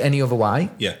physically do it any other way.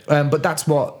 Yeah. But that's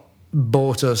what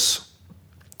brought us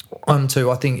onto,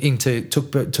 I think,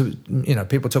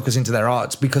 people took us into their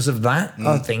arts because of that.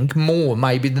 I think more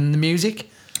maybe than the music.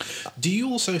 Do you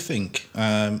also think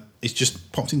it's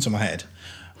just popped into my head?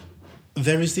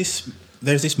 There's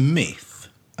this myth.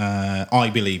 I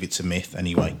believe it's a myth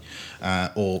anyway,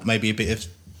 or maybe a bit of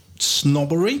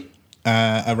snobbery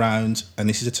around, and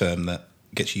this is a term that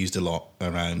gets used a lot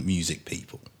around music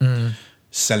people,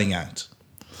 selling out.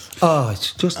 Oh,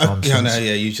 it's just nonsense. Yeah, no,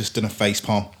 yeah, you've just done a face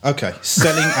palm. Okay,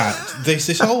 selling out. There's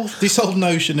this whole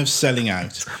notion of selling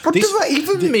out. What does that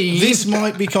even mean? This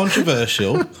might be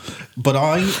controversial, but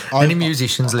Any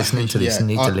musicians listening to this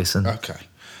need to listen. Okay.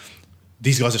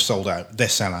 These guys have sold out. They're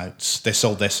sellouts. They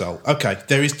sold their soul. Okay,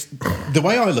 there is the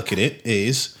way I look at it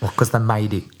is Because they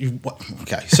made it.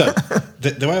 okay. So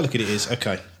the way I look at it is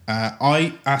okay.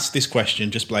 I asked this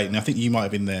question just blatantly. I think you might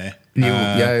have been there.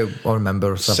 Yeah, I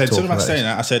remember us Said talking sort of about saying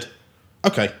this. that. I said,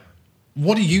 okay,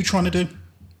 what are you trying to do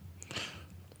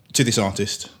to this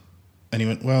artist? And he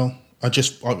went, well, I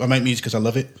make music because I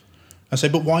love it. I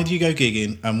said, but why do you go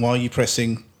gigging and why are you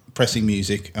pressing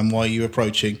music and why are you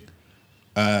approaching?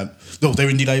 They're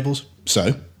indie labels, so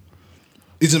it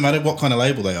doesn't matter what kind of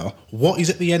label they are. What is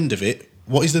at the end of it?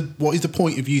 What is the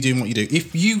point of you doing what you do?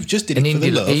 If you just did it for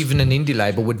the love, even an indie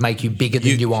label would make you bigger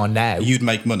than you are now. you'd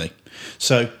make money.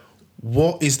 So,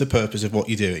 what is the purpose of what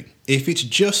you're doing? If it's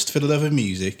just for the love of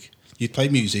music, you'd play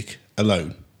music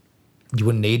alone. You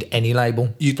wouldn't need any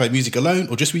label. You'd play music alone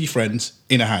or just with your friends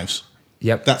in a house.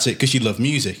 Yep. That's it, because you love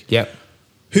music. Yep.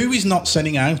 Who is not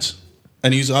selling out?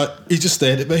 And he just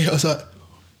stared at me. I was like,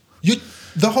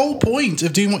 the whole point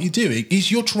of doing what you're doing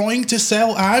is you're trying to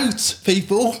sell out,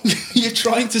 people. You're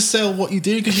trying to sell what you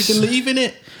do because you believe in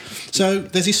it. So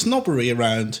there's this snobbery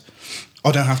around,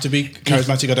 I don't have to be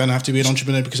charismatic. I don't have to be an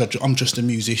entrepreneur because I'm just a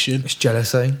musician. It's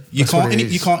jealousy. You That's what can't. it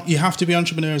is. You can't. You have to be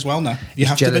entrepreneur as well now. You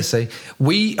have Jealousy.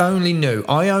 I only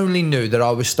knew that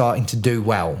I was starting to do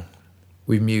well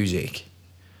with music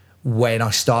when I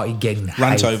started getting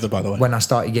Rant over, by the way. When I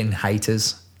started getting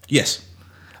haters. to be. Yes.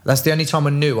 That's the only time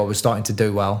I knew I was starting to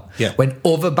do well. Yeah. When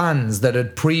other bands that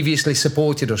had previously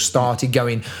supported us started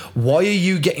going, why are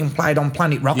you getting played on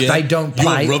Planet Rock? Yeah. They don't You're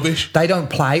play. rubbish. They don't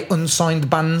play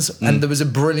unsigned bands. And there was a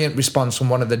brilliant response from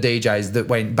one of the DJs that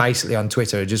went basically on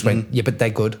Twitter, just went, yeah, but they're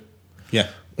good. Yeah.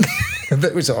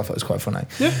 Which I thought was quite funny.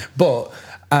 Yeah. But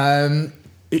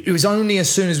it was only as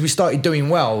soon as we started doing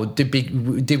well did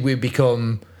we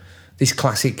become this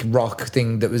classic rock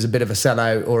thing that was a bit of a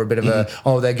sellout or a bit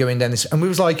of they're going down this. And we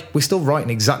was like, we're still writing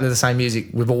exactly the same music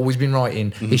we've always been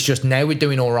writing. It's just now we're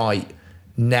doing all right.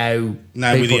 Now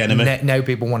we're the enemy. Now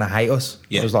people want to hate us.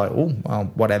 Yeah. I was like, oh, well,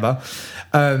 whatever.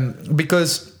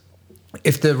 Because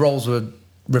if the roles were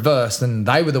reversed and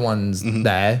they were the ones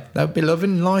there, they would be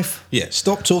loving life. Yeah.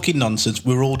 Stop talking nonsense.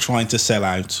 We're all trying to sell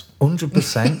out.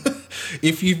 100%.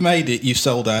 If you've made it, you've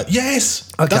sold out.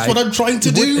 Yes, Okay. that's what I'm trying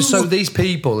to do. So these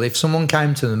people, if someone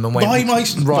came to them and went, Buy my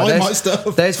there's-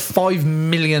 stuff." There's £5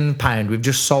 million. We've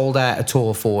just sold out a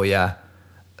tour for you.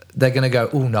 They're going to go,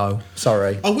 oh no,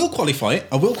 sorry. I will qualify it.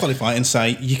 And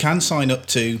say you can sign up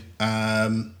to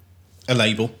a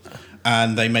label,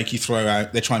 and they make you throw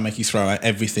out. They try and make you throw out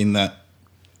everything that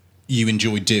you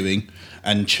enjoy doing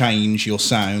and change your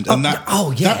sound, and that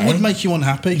would make you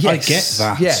unhappy. Yes. I get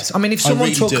that. Yes, I mean, if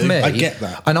someone took me, I get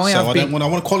that, and I want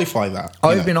to qualify that.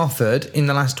 I've been offered in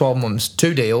the last 12 months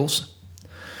 2 deals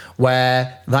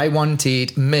where they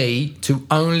wanted me to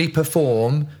only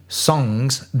perform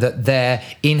songs that their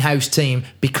in-house team,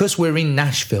 because we're in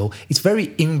Nashville, it's very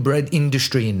inbred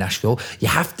industry in Nashville. You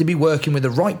have to be working with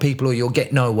the right people or you'll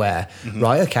get nowhere.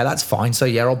 Right? Okay, that's fine. So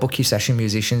yeah, I'll book your session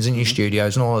musicians and your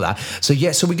studios and all of that. So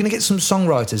yeah, so we're going to get some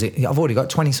songwriters. I've already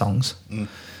got 20 songs.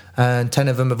 And 10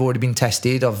 of them have already been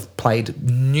tested. I've played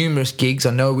numerous gigs.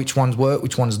 I know which ones work,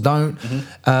 which ones don't.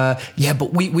 Yeah,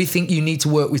 but we think you need to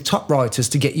work with top writers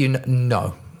to get you...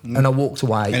 No. And I walked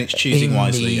away and it's choosing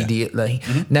wisely, immediately.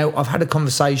 Now, I've had a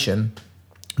conversation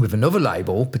with another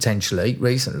label, potentially,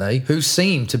 recently, who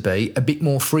seem to be a bit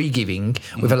more free-giving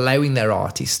with allowing their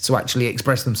artists to actually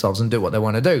express themselves and do what they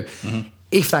want to do.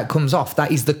 If that comes off,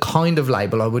 that is the kind of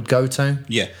label I would go to.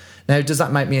 Yeah. Now, does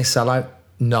that make me a sellout?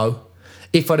 No.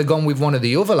 If I'd have gone with one of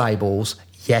the other labels,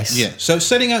 yes. Yeah. So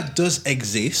selling out does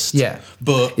exist. Yeah.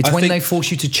 But it's I when think, they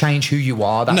force you to change who you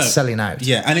are, that's selling out.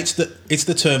 Yeah, and it's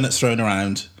the term that's thrown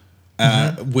around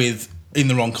with in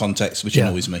the wrong context, which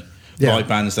annoys me. By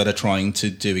bands that are trying to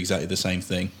do exactly the same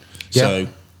thing. So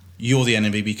you're the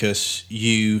enemy because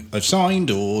you have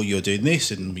signed, or you're doing this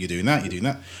and you're doing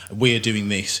that, We're doing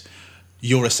this.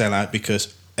 You're a sellout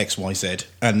because XYZ,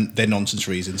 and they're nonsense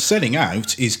reasons. Selling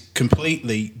out is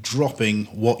completely dropping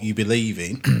what you believe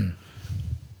in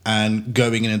and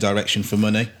going in a direction for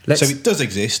money. So it does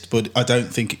exist, but I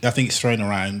think it's thrown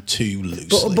around too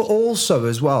loosely. But also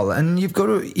as well, and you've got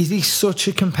to, it is such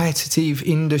a competitive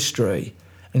industry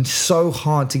and so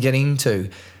hard to get into.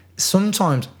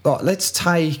 Sometimes, let's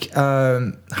take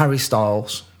Harry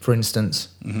Styles, for instance.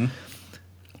 One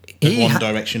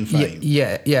Direction fame.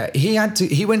 Yeah.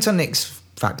 He went on X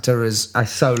Factor as a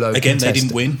solo Again, contestant. they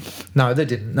didn't win. No, they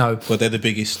didn't. No, but they're the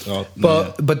biggest.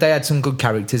 But they had some good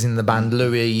characters in the band.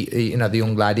 Louis, the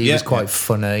young lad, he was quite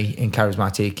funny and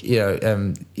charismatic.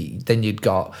 Then you'd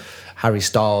got Harry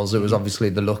Styles, who was obviously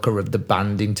the looker of the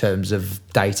band in terms of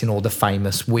dating all the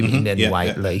famous women anyway,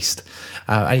 at least.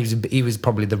 And he was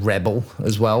probably the rebel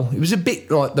as well. He was a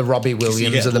bit like the Robbie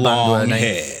Williams of the band, weren't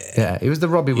he? Yeah, he was the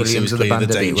Robbie Williams of the band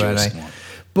a bit, weren't he?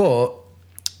 But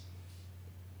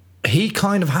he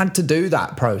kind of had to do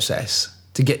that process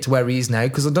to get to where he is now,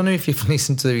 because I don't know if you've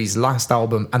listened to his last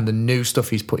album and the new stuff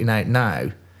he's putting out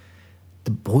now.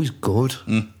 The boy's good.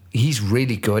 He's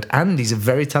really good, and he's a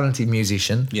very talented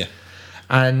musician. Yeah.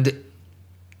 But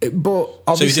obviously,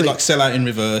 so he did like sell out in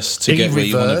reverse to get where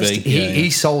you want to be. He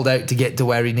sold out to get to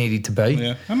where he needed to be.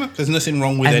 Yeah, there's nothing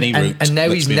wrong with any route. And now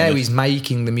he's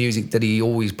making the music that he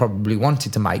always probably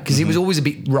wanted to make, because he was always a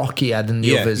bit rockier than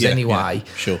the others anyway.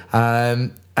 Yeah,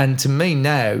 sure. And to me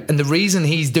now, and the reason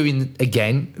he's doing,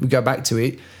 again, we go back to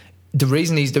it, the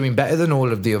reason he's doing better than all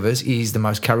of the others, he's the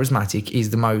most charismatic,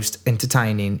 he's the most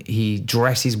entertaining, he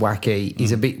dresses wacky,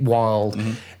 he's a bit wild.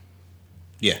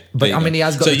 Yeah, but I mean, he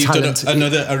has got the talent. So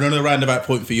you've done another roundabout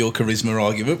point for your charisma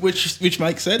argument, which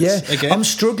makes sense. Yeah, again. I'm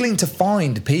struggling to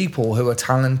find people who are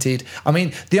talented. I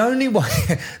mean, the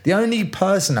only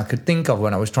person I could think of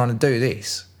when I was trying to do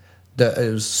this that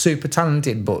was super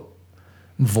talented but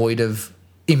void of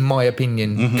in my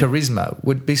opinion, charisma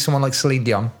would be someone like Celine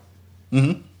Dion.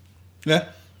 Yeah.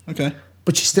 Okay.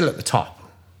 But she's still at the top.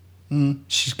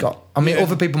 She's got... I mean,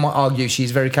 other people might argue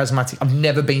she's very charismatic. I've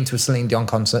never been to a Celine Dion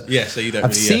concert. Yeah, so you don't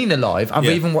I've really... seen her live. I've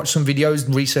Yeah. even watched some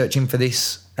videos researching for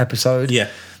this episode. Yeah.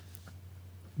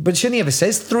 But she only ever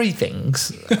says 3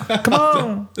 things. Come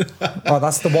on. Oh,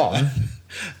 that's the one.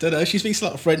 Don't know. She speaks a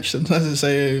lot of French sometimes. And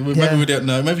say maybe we don't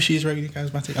know. Maybe she's really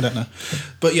charismatic. I don't know.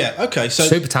 But yeah, okay. So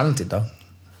Super talented, though.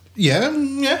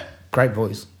 yeah. Great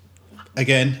voice.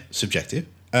 Again, subjective.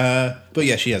 But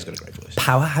yeah, she has got a great voice.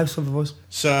 Powerhouse of a voice.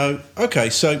 So okay,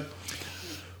 so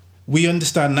we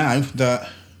understand now that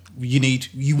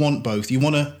you want both. You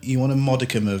want a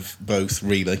modicum of both,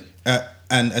 really.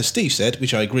 And as Steve said,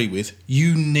 which I agree with,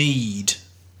 you need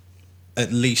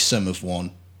at least some of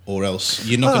one, or else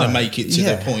you're not going to make it to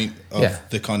the point of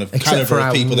the kind of Except for caliber our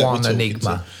of people that we're one talking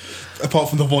enigma. to. Apart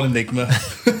from the one enigma.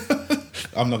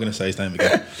 I'm not going to say his name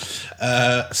again.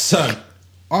 So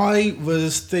I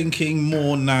was thinking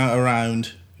more now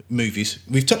around movies.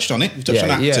 We've touched on it. We've touched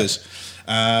on actors.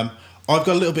 I've got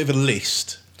a little bit of a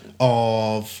list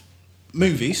of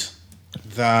movies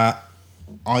that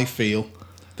I feel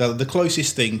that are the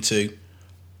closest thing to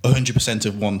 100%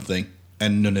 of one thing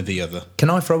and none of the other. Can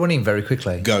I throw one in very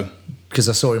quickly? Go. Because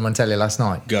I saw him on telly last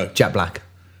night. Go. Jack Black.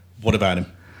 What about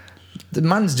him? The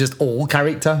man's just all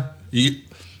character.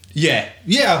 Yeah.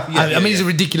 I mean, he's a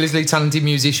ridiculously talented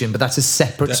musician, but that's a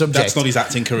separate subject. That's not his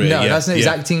acting career. No, yeah. that's not his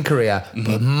acting career. Mm-hmm.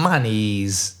 But man,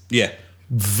 he's Yeah.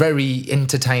 very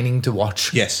entertaining to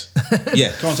watch. Yes.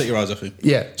 Yeah. Can't take your eyes off him.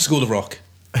 Yeah. School of Rock.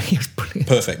 He was brilliant.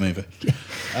 Perfect movie.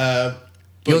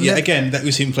 But yeah, again, that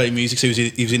was him playing music, so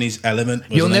he was in his element.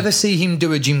 You'll wasn't he? never see him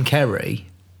do a Jim Carrey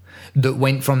that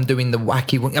went from doing the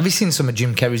wacky one. Have you seen some of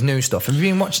Jim Carrey's new stuff? Have you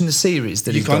been watching the series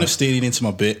that You're he's kind done? of stealing into my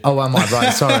bit. Oh, am I?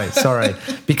 Right, sorry.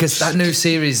 Because that new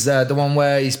series, the one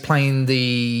where he's playing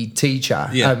the teacher,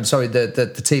 Yeah.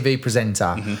 the TV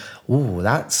presenter, ooh,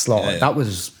 that's like, that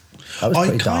was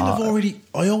pretty dark.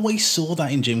 I always saw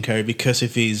that in Jim Carrey because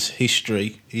of his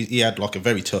history. He had like a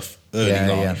very tough early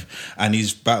life and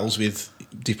his battles with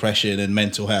depression and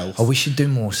mental health. Oh, we should do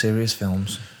more serious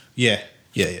films. Yeah.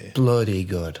 Bloody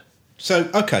good.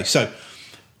 So, okay,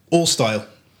 All Style.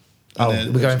 Oh,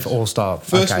 we're going for All Star.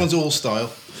 First one's All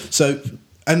Style. So,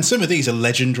 and some of these are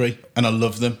legendary, and I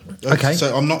love them. Okay.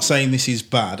 So I'm not saying this is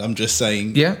bad. I'm just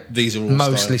saying these are all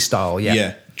mostly style. Yeah.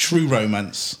 Yeah. True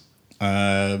Romance,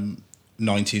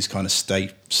 90s kind of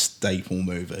staple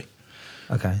movie.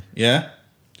 Okay. Yeah.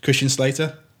 Christian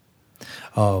Slater.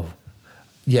 Oh,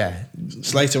 yeah.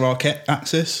 Slater Arquette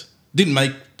axis didn't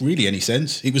make really any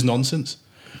sense. It was nonsense,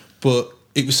 but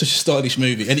it was such a stylish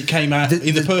movie, and it came out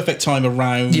in the perfect time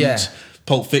around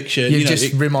Pulp Fiction. You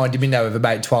just reminded me now of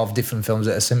about 12 different films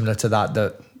that are similar to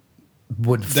that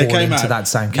would fall into that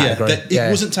same category. It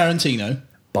wasn't Tarantino.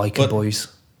 Biker Boys.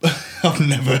 I've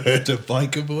never heard of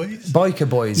Biker Boys. Biker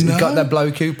Boys. No? You got that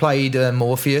bloke who played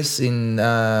Morpheus in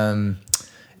The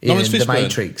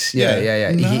Matrix.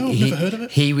 Yeah. No, I've never heard of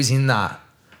it. He was in that.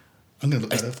 I'm going to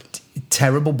look that up.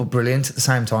 Terrible but brilliant at the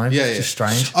same time. Yeah, It's just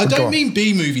strange. I But go don't on. mean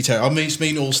B-movie terrible. I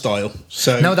mean All Style.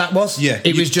 So No, that was. Yeah.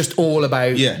 It was just all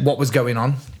about what was going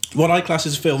on. What I class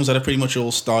as films that are pretty much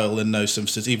all style and no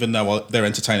substance, even though they're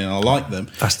entertaining and I like them.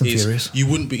 Fast and Furious. You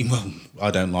wouldn't be... Well, I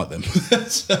don't like them.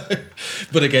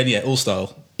 But again, all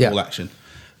style, all action.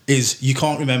 Is you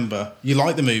can't remember... You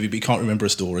like the movie, but you can't remember a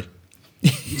story.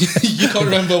 You can't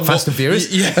remember Fast and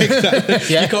Furious. Yeah, exactly.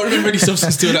 You can't remember any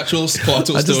substance to an actual plot or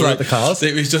story. I just like the cars.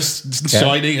 It was just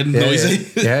shiny and noisy.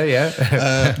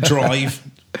 Yeah. Drive.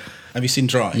 Have you seen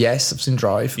Drive? Yes, I've seen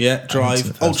Drive. Yeah,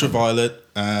 Drive. Ultraviolet.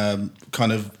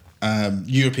 Kind of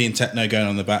European techno going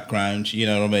on in the background. You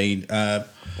know what I mean?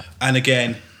 And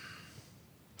again,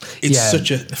 it's such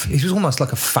a... It was almost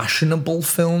like a fashionable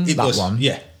film, It was. one.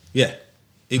 Yeah.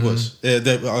 It was.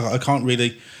 I can't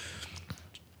really...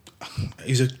 It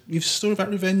was a story about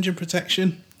revenge and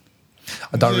protection.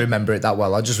 I don't remember it that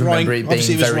well. I just remember it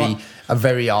being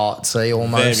very artsy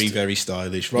almost. Very, very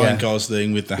stylish. Ryan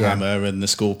Gosling with the hammer and the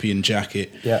scorpion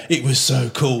jacket. Yeah. It was so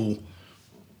cool.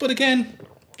 But again,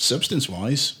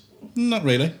 substance-wise, not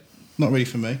really. Not really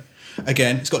for me.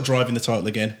 Again, it's got Drive in the title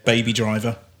again. Baby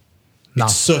Driver. No.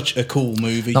 It's such a cool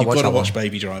movie. No, You've got to that watch one.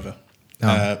 Baby Driver.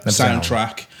 Never seen that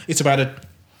Soundtrack. It's about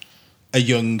a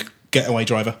young getaway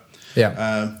driver.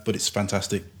 Yeah. But it's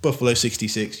fantastic. Buffalo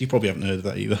 66. You probably haven't heard of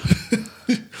that either.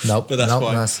 Nope. But that's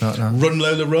fine. That's not. No. Run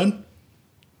Lola Run.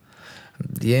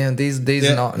 Yeah, these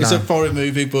are not. It's no. a foreign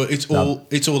movie, but it's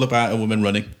all about a woman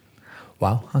running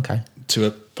Wow. Okay. to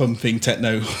a pumping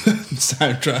techno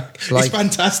soundtrack. It's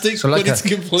fantastic, like but it's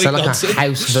complete like nonsense. a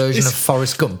house version of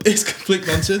Forrest Gump. It's complete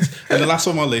nonsense. And the last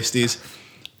on my list is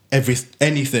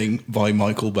anything by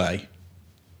Michael Bay.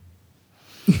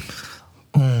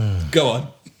 Go on.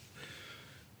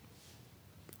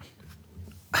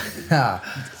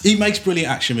 He makes brilliant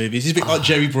action movies. He's a bit like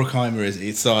Jerry Bruckheimer, is he?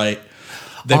 It's like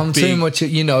I'm too much,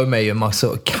 you know me and my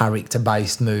sort of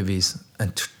character-based movies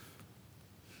and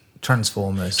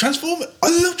Transformers. I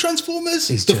love Transformers.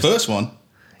 It's the just- first one.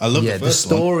 I love the first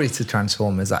one. story to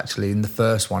Transformers actually in the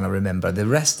first one I remember. The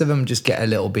rest of them just get a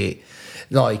little bit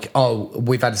like, oh,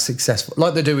 we've had a successful,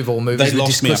 like they do with all movies. They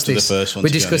lost me after the first one, We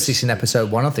to be discussed this in episode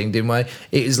 1, I think, didn't we? It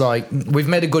is like, we've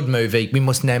made a good movie, we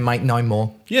must now make 9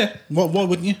 more. Yeah. Why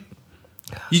wouldn't you?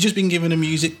 You've just been given a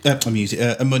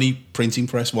money printing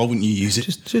press. Why wouldn't you use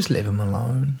it? Just leave them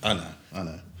alone. I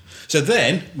know. So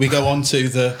then we go on to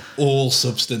the All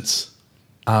Substance.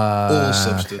 All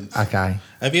Substance. Okay.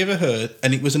 Have you ever heard?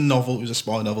 And it was a novel. It was a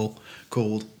spy novel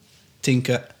called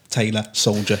Tinker Tailor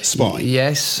Soldier Spy.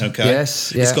 Yes. Okay.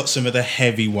 Yes. Yeah. It's got some of the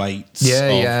heavyweights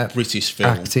of British film.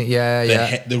 Acting.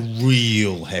 Yeah. The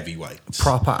real heavyweights.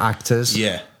 Proper actors.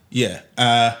 Yeah.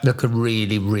 That could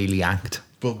really, really act.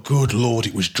 But good Lord,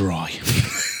 it was dry.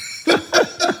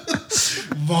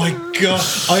 My God.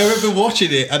 I remember watching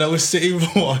it and I was sitting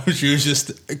with my wife. She was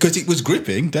just... Because it was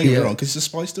gripping, don't get me wrong, because it's a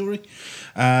spy story.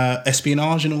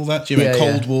 Espionage and all that. Do you remember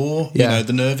Cold War? Yeah. You know,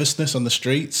 the nervousness on the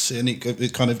streets. And it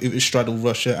was straddled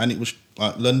Russia and it was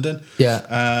like London.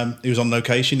 Yeah. It was on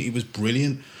location. It was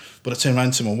brilliant. But I turned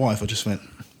around to my wife. I just went,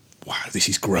 wow, this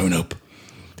is grown up.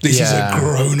 This is a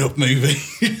grown up movie.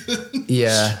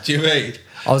 Yeah. Do you mean?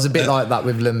 I was a bit like that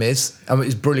with Les Mis. I mean, it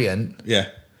was brilliant. Yeah.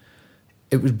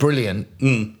 It was brilliant.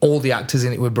 All the actors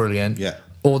in it were brilliant. Yeah.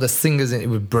 All the singers in it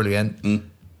were brilliant.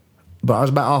 But I was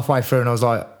about halfway through and I was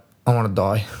like, I want to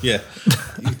die. Yeah.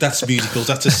 That's musicals.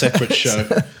 That's a separate show.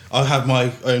 I have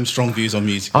my own strong views on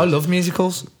musicals. I love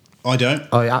musicals. I don't.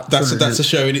 I absolutely That's a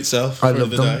show in itself. I for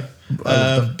love another them. day. I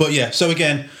love them. But yeah, so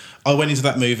again, I went into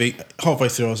that movie. Halfway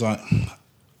through, I was like,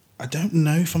 I don't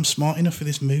know if I'm smart enough for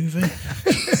this movie.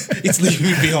 It's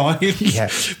leaving me behind. Yeah.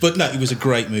 But no, it was a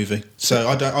great movie. So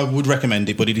I would recommend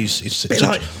it, but it's Bit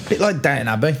like Downton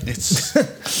Abbey. it's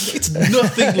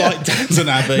nothing like Downton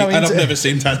Abbey. No, and I've never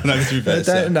seen Downton Abbey, to be fair.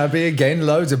 Downton So. Abbey, again,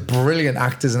 loads of brilliant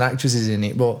actors and actresses in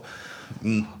it. But,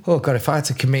 oh God, if I had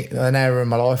to commit an hour of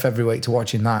my life every week to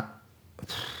watching that,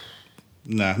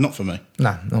 Nah, not for me.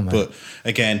 no, no, man. But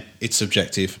again, it's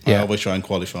subjective. I Yeah. always try and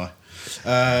qualify.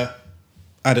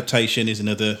 Adaptation is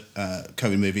another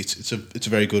Coen movie. It's a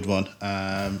very good one,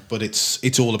 but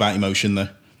it's all about emotion though.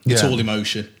 It's Yeah. all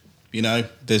emotion. You know,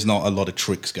 there's not a lot of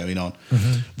tricks going on.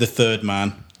 The Third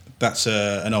Man, that's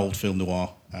an old film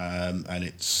noir, and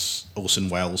it's Orson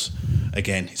Welles.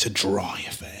 Again, it's a dry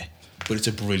affair, but it's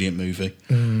a brilliant movie.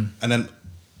 And then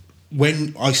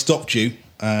when I stopped you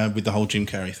with the whole Jim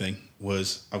Carrey thing,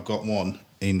 was I've got one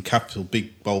in capital,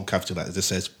 big bold capital letters that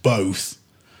says both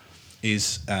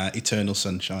is Eternal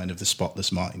Sunshine of the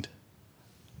Spotless Mind.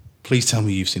 Please tell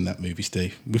me you've seen that movie,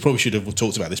 Steve. We probably should have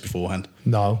talked about this beforehand.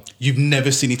 No, You've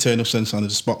never seen Eternal Sunshine of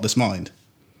the Spotless Mind?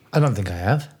 I don't think I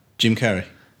have. Jim Carrey.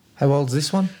 How old's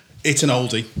this one? It's an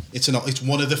oldie. It's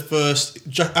one of the first,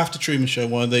 after Truman Show,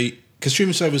 because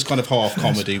Truman Show was kind of half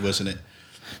comedy, wasn't it?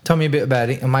 Tell me a bit about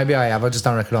it, and maybe I have. I just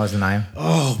don't recognise the name.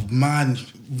 Oh man,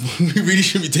 we really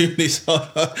shouldn't be doing this on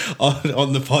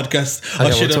the podcast. Okay, I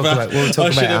should have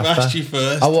after. asked you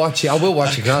first. I'll watch it. I will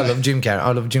watch it because I love Jim Carrey.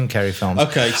 I love Jim Carrey films.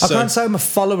 Okay, I so- can't say I'm a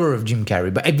follower of Jim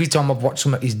Carrey, but every time I've watched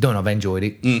something he's done, I've enjoyed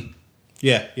it.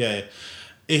 Yeah.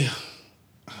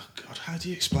 Oh God, how do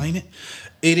you explain it?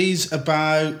 It is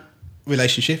about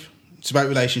relationship. It's about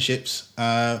relationships.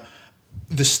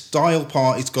 The style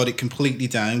part, it's got it completely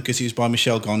down because it was by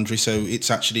Michel Gondry. So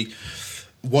it's actually,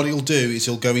 what he'll do is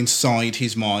he'll go inside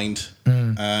his mind.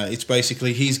 It's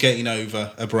basically he's getting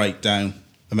over a breakdown,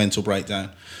 a mental breakdown.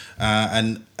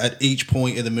 And at each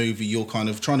point in the movie, you're kind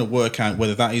of trying to work out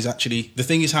whether that is actually, the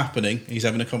thing is happening, he's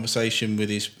having a conversation with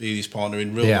his partner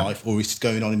in real life, or it's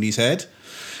going on in his head.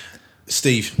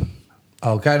 Steve.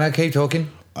 Okay, now keep talking.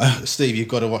 Steve, you've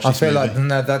got to watch I this feel movie.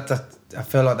 like I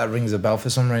feel like that rings a bell for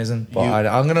some reason. But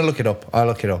I'm going to look it up. I'll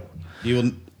look it up. You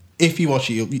will, if you watch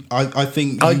it, I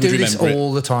think you I would do this remember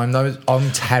all the time, though. I'm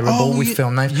terrible with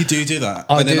film names. You do that.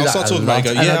 I And then do I'll that start a talking about it.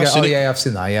 lot. Go, And yeah, I go, I've seen oh it. yeah, I've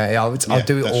seen that. Yeah. I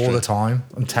do it that's all true. the time.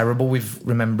 I'm terrible with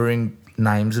remembering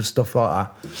names of stuff like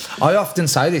that. I often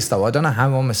say this though. I don't know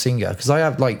how I'm a singer because I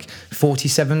have like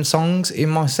 47 songs in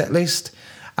my set list,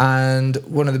 and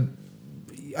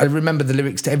I remember the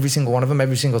lyrics to every single one of them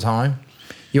every single time.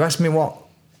 You asked me what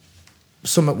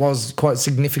something was quite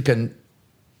significant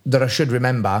that I should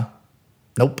remember.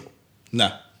 Nope.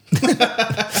 No.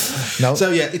 No.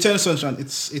 So yeah, Eternal Sunshine.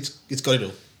 It's got it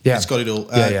all. Yeah. It's got it all.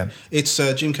 Yeah. It's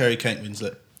Jim Carrey, Kate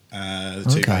Winslet,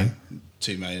 the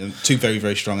two very,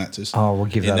 very strong actors. Oh, we'll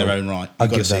give in that their a- own right. I'll You've got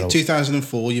to give see that it. a-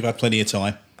 2004. You've had plenty of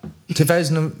time.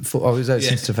 2004. Oh, was that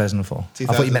since 2004? I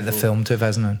thought you meant the 2004. film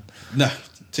 2012, No,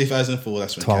 2004.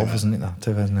 That's when it came out. wasn't it? Though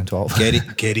 2012.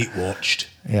 Get it watched.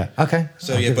 Yeah. Okay.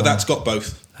 So I'll yeah, give but that that's got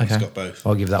both. Okay. It's got both.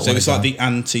 I'll give that so one a it's like go. the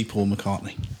anti-Paul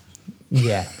McCartney.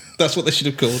 Yeah. That's what they should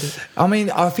have called it. I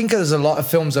mean, I think there's a lot of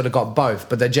films that have got both,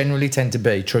 but they generally tend to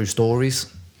be true stories.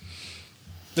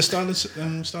 The Stanley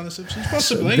Simpsons,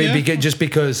 possibly. Yeah. Just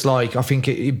because, like, I think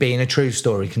it being a true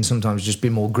story can sometimes just be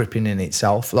more gripping in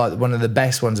itself. Like, one of the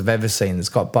best ones I've ever seen that's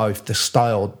got both the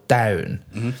style down.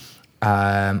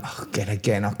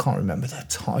 Again, I can't remember the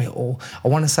title. I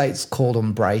want to say it's called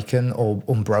Unbroken or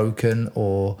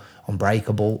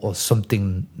Unbreakable or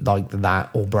something like that,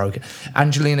 or Broken.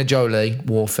 Angelina Jolie,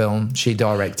 war film, she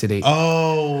directed it.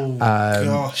 Oh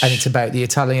gosh. And it's about the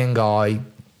Italian guy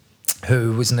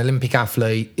who was an Olympic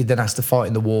athlete. He then has to fight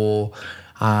in the war.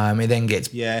 He then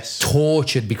gets Yes.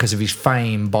 tortured because of his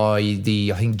fame by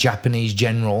the, I think, Japanese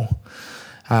general.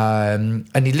 And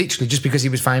he literally, just because he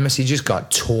was famous, he just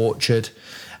got tortured.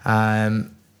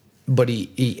 But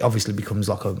he obviously becomes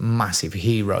like a massive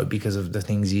hero because of the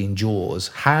things he endures.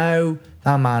 How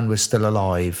that man was still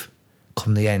alive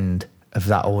come the end of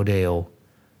that ordeal,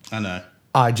 I know.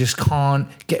 I just can't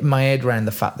get my head around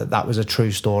the fact that that was a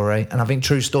true story. And I think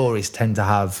true stories tend to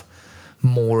have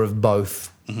more of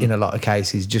both in a lot of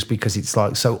cases, just because it's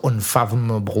like so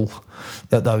unfathomable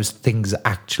that those things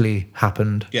actually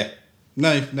happened. Yeah.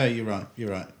 No, you're right.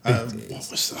 You're right.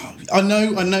 What was that? I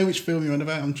know which film you're on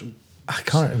about. I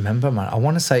can't remember, man. I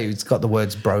want to say it's got the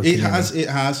words broken. It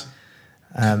has.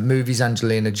 Movies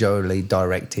Angelina Jolie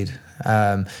directed.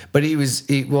 But it was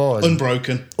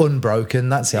Unbroken.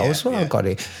 That's it. I was I got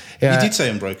it. You did say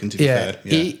Unbroken, to be fair.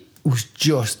 Yeah. It was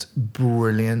just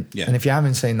brilliant. Yeah. And if you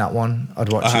haven't seen that one,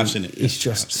 I'd watch it. I have seen it. It's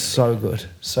just so good.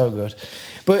 So good.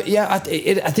 But yeah, I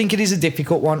think it is a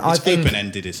difficult one. It's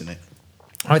open-ended, isn't it?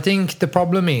 I think the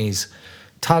problem is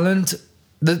talent.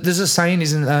 There's a saying,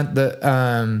 isn't there,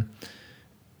 that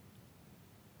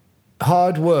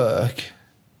hard work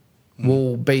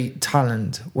will beat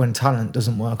talent when talent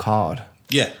doesn't work hard.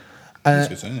 Yeah. That's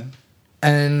good saying, yeah.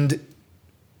 And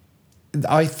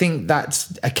I think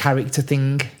that's a character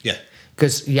thing. Yeah.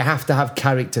 Because you have to have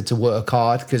character to work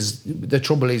hard. Because the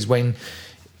trouble is when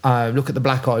look at the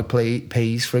Black Eyed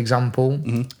Peas, for example,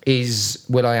 is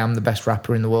will.i.am the best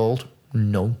rapper in the world?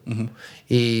 No.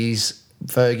 Is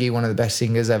Fergie one of the best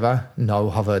singers ever? No,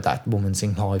 I've heard that woman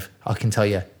sing live. I can tell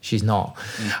you, she's not.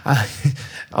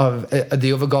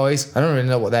 The other guys, I don't really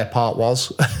know what their part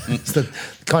was. So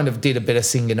kind of did a bit of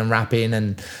singing and rapping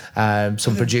and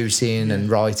some producing and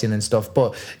writing and stuff.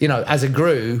 But, you know, as a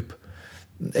group,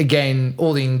 again,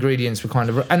 all the ingredients were kind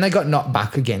of... And they got knocked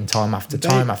back again time after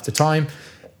time after time.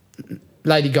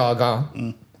 Lady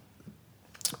Gaga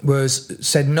was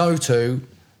said no to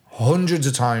hundreds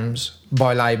of times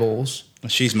by labels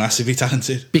She's massively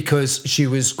talented. because she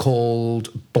was called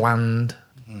bland.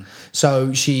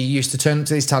 So she used to turn up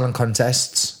to these talent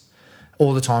contests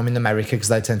all the time in America because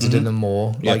they tend to do them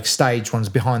more, Yeah. like stage ones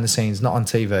behind the scenes, not on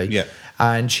TV. Yeah.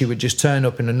 And she would just turn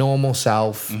up in a normal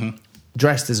self,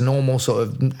 dressed as a normal sort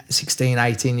of 16,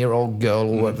 18-year-old girl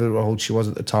or whatever old she was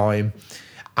at the time,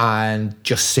 and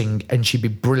just sing, and she'd be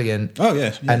brilliant. Oh,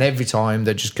 yeah. And every time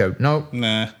they'd just go, no.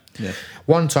 Nah. Yeah.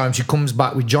 One time she comes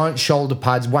back with giant shoulder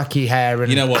pads, wacky hair, and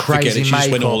You know what? Forget crazy it. She makeup.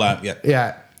 just went all out. Yeah.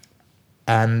 Yeah.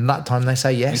 And that time they say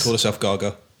And yes. call herself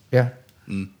Gaga. Yeah.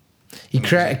 You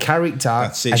create a character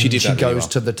That's it. and She did she that really goes well.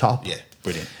 to the top. Yeah.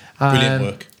 Brilliant. Brilliant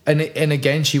work. And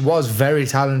again, she was very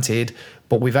talented,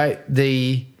 but without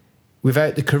the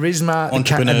charisma,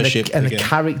 Entrepreneurship and the again.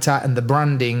 character and the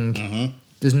branding,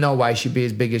 there's no way she'd be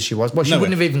as big as she was. Well, she No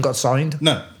wouldn't way. have even got signed.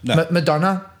 No.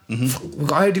 Madonna.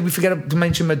 How did we forget to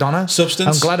mention Madonna?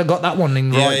 Substance. I'm glad I got that one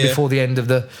in Yeah, right yeah. before the end of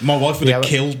the... My wife would have Yeah,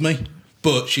 killed me,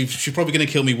 but she's probably going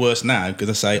to kill me worse now because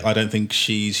I say I don't think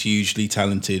she's hugely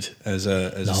talented as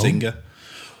a singer.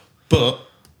 But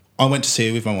I went to see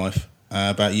her with my wife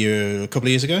a couple of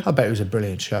years ago. I bet it was a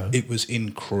brilliant show. It was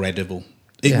incredible.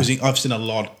 It Yeah. was. I've seen a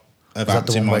lot of Was that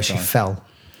acts the in one my where she time. fell?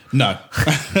 No,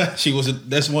 she wasn't.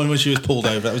 That's the one when she was pulled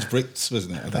over. That was Brits,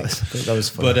 wasn't it? I think. That was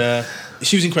fun. But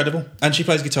she was incredible, and she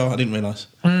plays guitar. I didn't realise,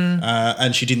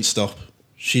 and she didn't stop.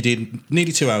 She did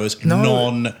nearly 2 hours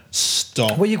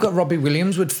non-stop. Well, you've got Robbie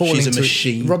Williams would fall She's a into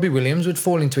machine. Robbie Williams would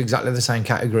fall into exactly the same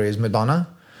category as Madonna.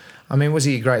 I mean, is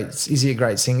he a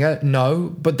great singer?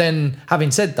 No. But then,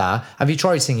 having said that, have you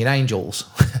tried singing Angels?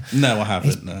 No, I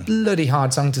haven't. No. Bloody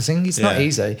hard song to sing. It's not Yeah.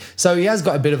 easy. So he has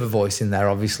got a bit of a voice in there,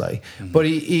 obviously, but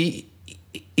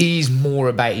he's more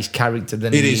about his character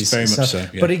than It he is very much so,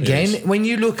 yeah, but it again, is. when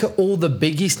you look at all the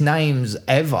biggest names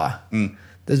ever,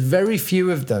 there's very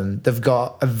few of them that've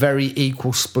got a very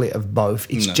equal split of both.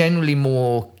 It's No. generally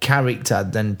more character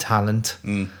than talent.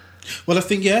 Well, I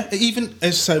think, yeah, even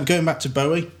as so going back to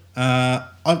Bowie,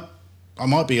 I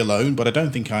might be alone, but I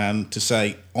don't think I am to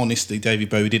say honestly David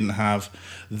Bowie didn't have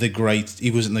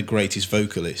he wasn't the greatest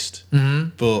vocalist,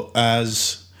 but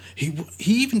as he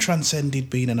even transcended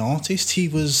being an artist. He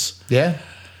was Yeah.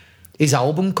 His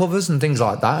album covers and things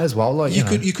like that as well. Like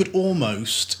you could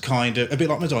almost kind of a bit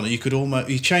like Madonna.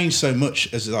 He changed so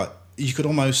much as like you could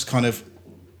almost kind of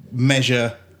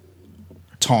measure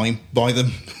time by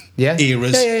them. Yeah.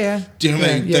 Eras. Yeah. Do you know what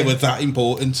I mean? Yeah. They were that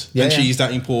important, Yeah, and yeah. she's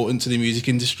that important to the music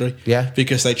industry. Yeah.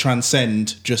 because they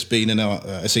transcend just being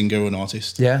a singer or an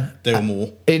artist. Yeah. there are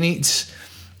more. And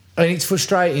it's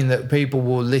frustrating that people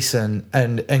will listen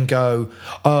and go,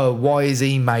 oh, why has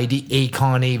he made it? He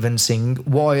can't even sing.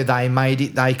 Why have they made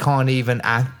it? They can't even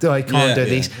act. They can't do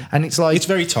this. And it's like... It's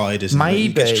very tired, isn't it?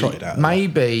 It gets trotted out.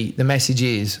 Maybe the message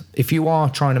is, if you are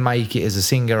trying to make it as a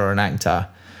singer or an actor,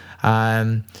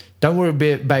 don't worry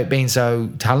about being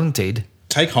so talented.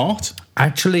 Take heart.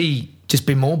 Actually, just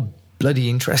be more bloody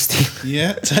interesting.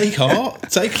 Yeah, take heart.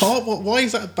 Take heart. Why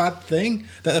is that a bad thing?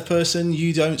 That a person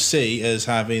you don't see as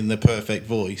having the perfect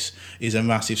voice is a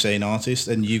massive saying artist,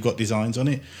 and you've got designs on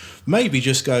it. Maybe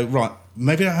just go right.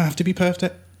 Maybe I don't have to be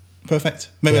perfect.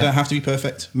 Maybe I don't have to be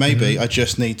perfect. Maybe I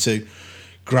just need to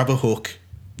grab a hook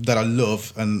that I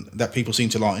love and that people seem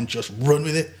to like and just run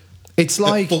with it. It's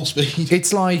like full speed.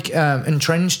 It's like and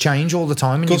trends change all the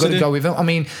time, and you've got to go with them. I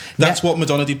mean, That's what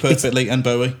Madonna did perfectly, and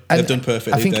Bowie. They've done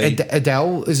perfectly. I think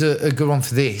Adele is a good one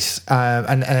for this,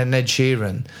 and Ed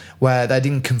Sheeran, where they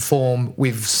didn't conform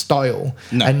with style.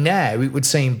 No. And now it would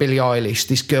seem Billie Eilish,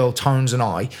 this girl Tones and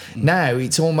I. Now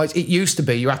it's almost. It used to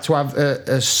be you had to have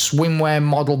a swimwear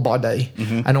model body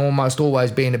and almost always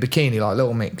be in a bikini like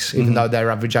Little Mix, even though their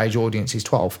average age audience is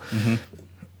 12.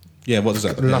 Yeah, what does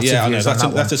that? Lots Yeah, of I know views on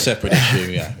that that's a separate issue.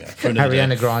 Yeah, for another Ariana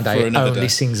day. Grande For another only day.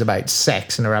 sings about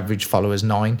sex, and her average follower's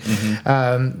 9.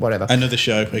 Whatever. Another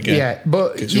show again. Yeah,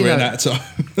 but because you we're know, out of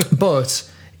time.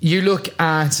 but you look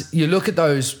at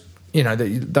those,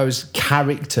 those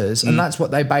characters, and that's what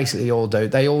they basically all do.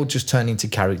 They all just turn into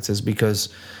characters because,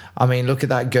 I mean, look at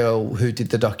that girl who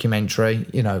did the documentary,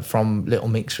 from Little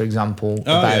Mix, for example,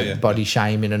 about body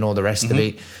shaming and all the rest of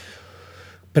it.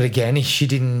 But again, if she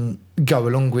didn't go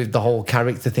along with the whole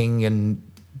character thing and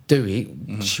do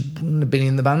it, she wouldn't have been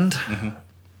in the band.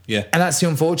 Yeah. And that's the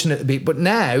unfortunate bit. But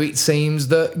now it seems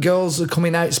that girls are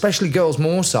coming out, especially girls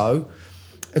more so,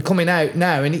 are coming out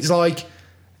now. And it's like,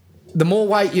 the more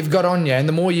weight you've got on you and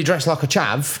the more you dress like a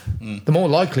chav, the more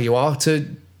likely you are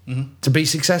to be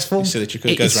successful. So that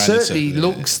It goes round in certainly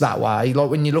circles, looks that way. Like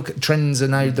when you look at trends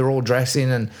and how they're all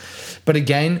dressing. But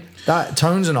again, that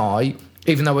Tones and I,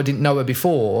 even though I didn't know her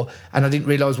before and I didn't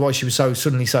realise why she was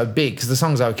suddenly so big, because the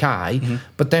song's okay.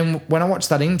 But then when I watched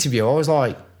that interview, I was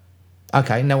like,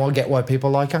 okay, now I get why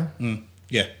people like her.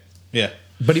 Yeah. Yeah.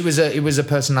 But it was a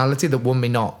personality that won me,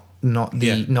 not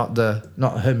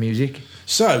her music.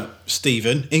 So,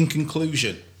 Stephen, in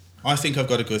conclusion, I think I've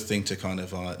got a good thing to kind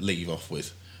of leave off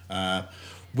with.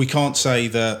 We can't say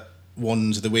that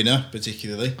one's the winner,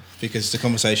 particularly, because it's a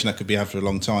conversation that could be had for a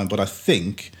long time. But I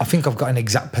think I've got an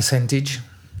exact percentage.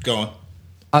 Go on.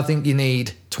 I think you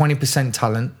need 20%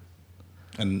 talent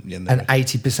And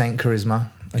 80%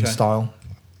 charisma and style.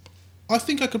 I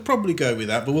think I could probably go with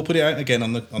that, but we'll put it out again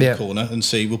on the corner and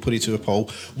see. We'll put it to a poll.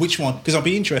 Which one? Because I'll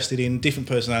be interested in different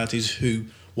personalities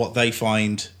what they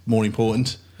find more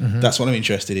important. That's what I'm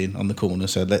interested in on the corner.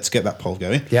 So let's get that poll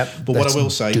going. Yep. But what I will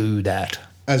say, do that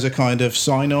as a kind of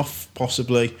sign off,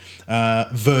 possibly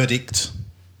verdict,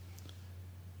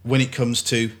 when it comes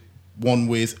to one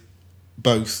with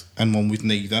both and one with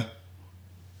neither.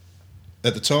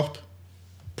 At the top,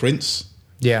 Prince.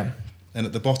 Yeah. And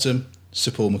at the bottom, Sir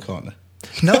Paul McCartney.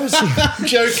 No, see, I'm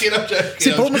joking.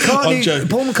 see, Paul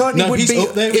McCartney would be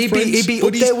up there with Prince, he'd be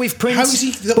up there with Prince. How is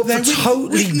he up but there for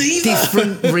with totally neither?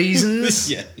 different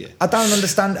reasons. Yeah. I don't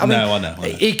understand. I know.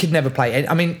 He could never play.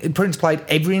 I mean, Prince played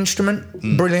every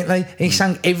instrument brilliantly. He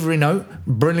sang every note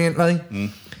brilliantly.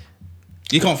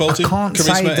 You can't fault him. I can't Charisma,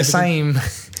 say the everything. same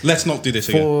Let's not do this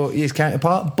again. for his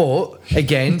counterpart. But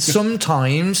again,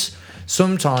 sometimes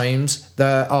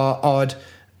there are odd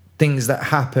things that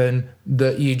happen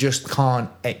that you just can't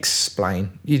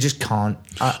explain. You just can't.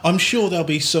 I'm sure there'll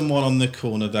be someone on the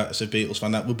corner that's a Beatles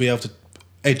fan that will be able to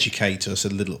educate us a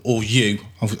little, or you?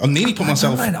 I nearly put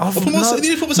myself. Man, I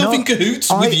nearly put myself in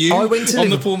cahoots with you I went to on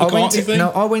the Paul McCartney thing. No,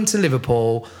 I went to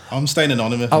Liverpool. I'm staying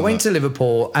anonymous. I went to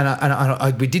Liverpool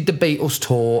and we did the Beatles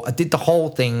tour. I did the whole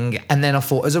thing, and then I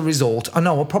thought, as a result, I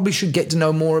know I probably should get to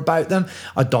know more about them.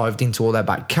 I dived into all their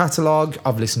back catalogue.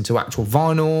 I've listened to actual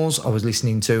vinyls. I was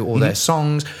listening to all their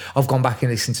songs. I've gone back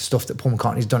and listened to stuff that Paul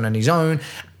McCartney's done on his own.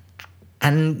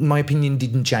 And my opinion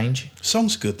didn't change.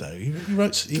 Songs good though. He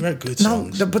wrote good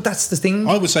songs. No, but that's the thing.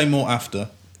 I would say more after.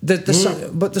 But the songs,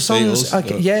 Beatles,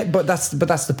 okay, yeah. But that's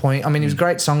the point. I mean, he was a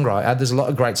great songwriter. There's a lot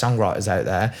of great songwriters out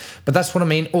there. But that's what I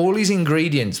mean. All his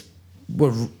ingredients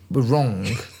were wrong.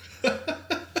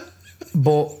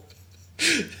 But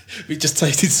it just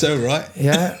tasted so right.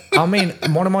 Yeah, I mean,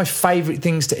 one of my favourite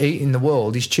things to eat in the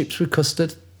world is chips with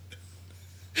custard.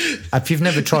 If you've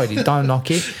never tried it, don't knock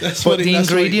it. The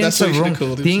ingredients are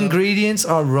wrong. The ingredients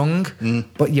are wrong,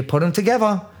 but you put them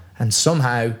together, and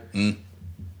somehow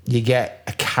you get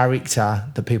a character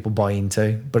that people buy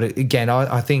into. But again,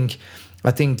 I think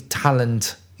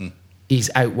talent is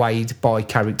outweighed by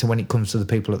character when it comes to the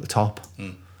people at the top.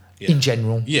 Yeah. In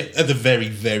general, yeah, at the very,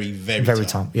 very, very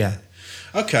top. Yeah.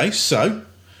 Okay, so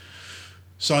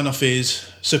sign off is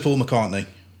Sir Paul McCartney.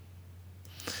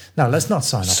 No, let's not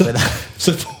sign off with that.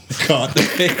 Sir Paul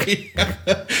McCartney.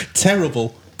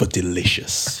 Terrible, but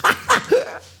delicious.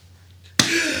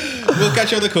 We'll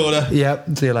catch you on the corner. Yeah,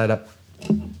 see you later.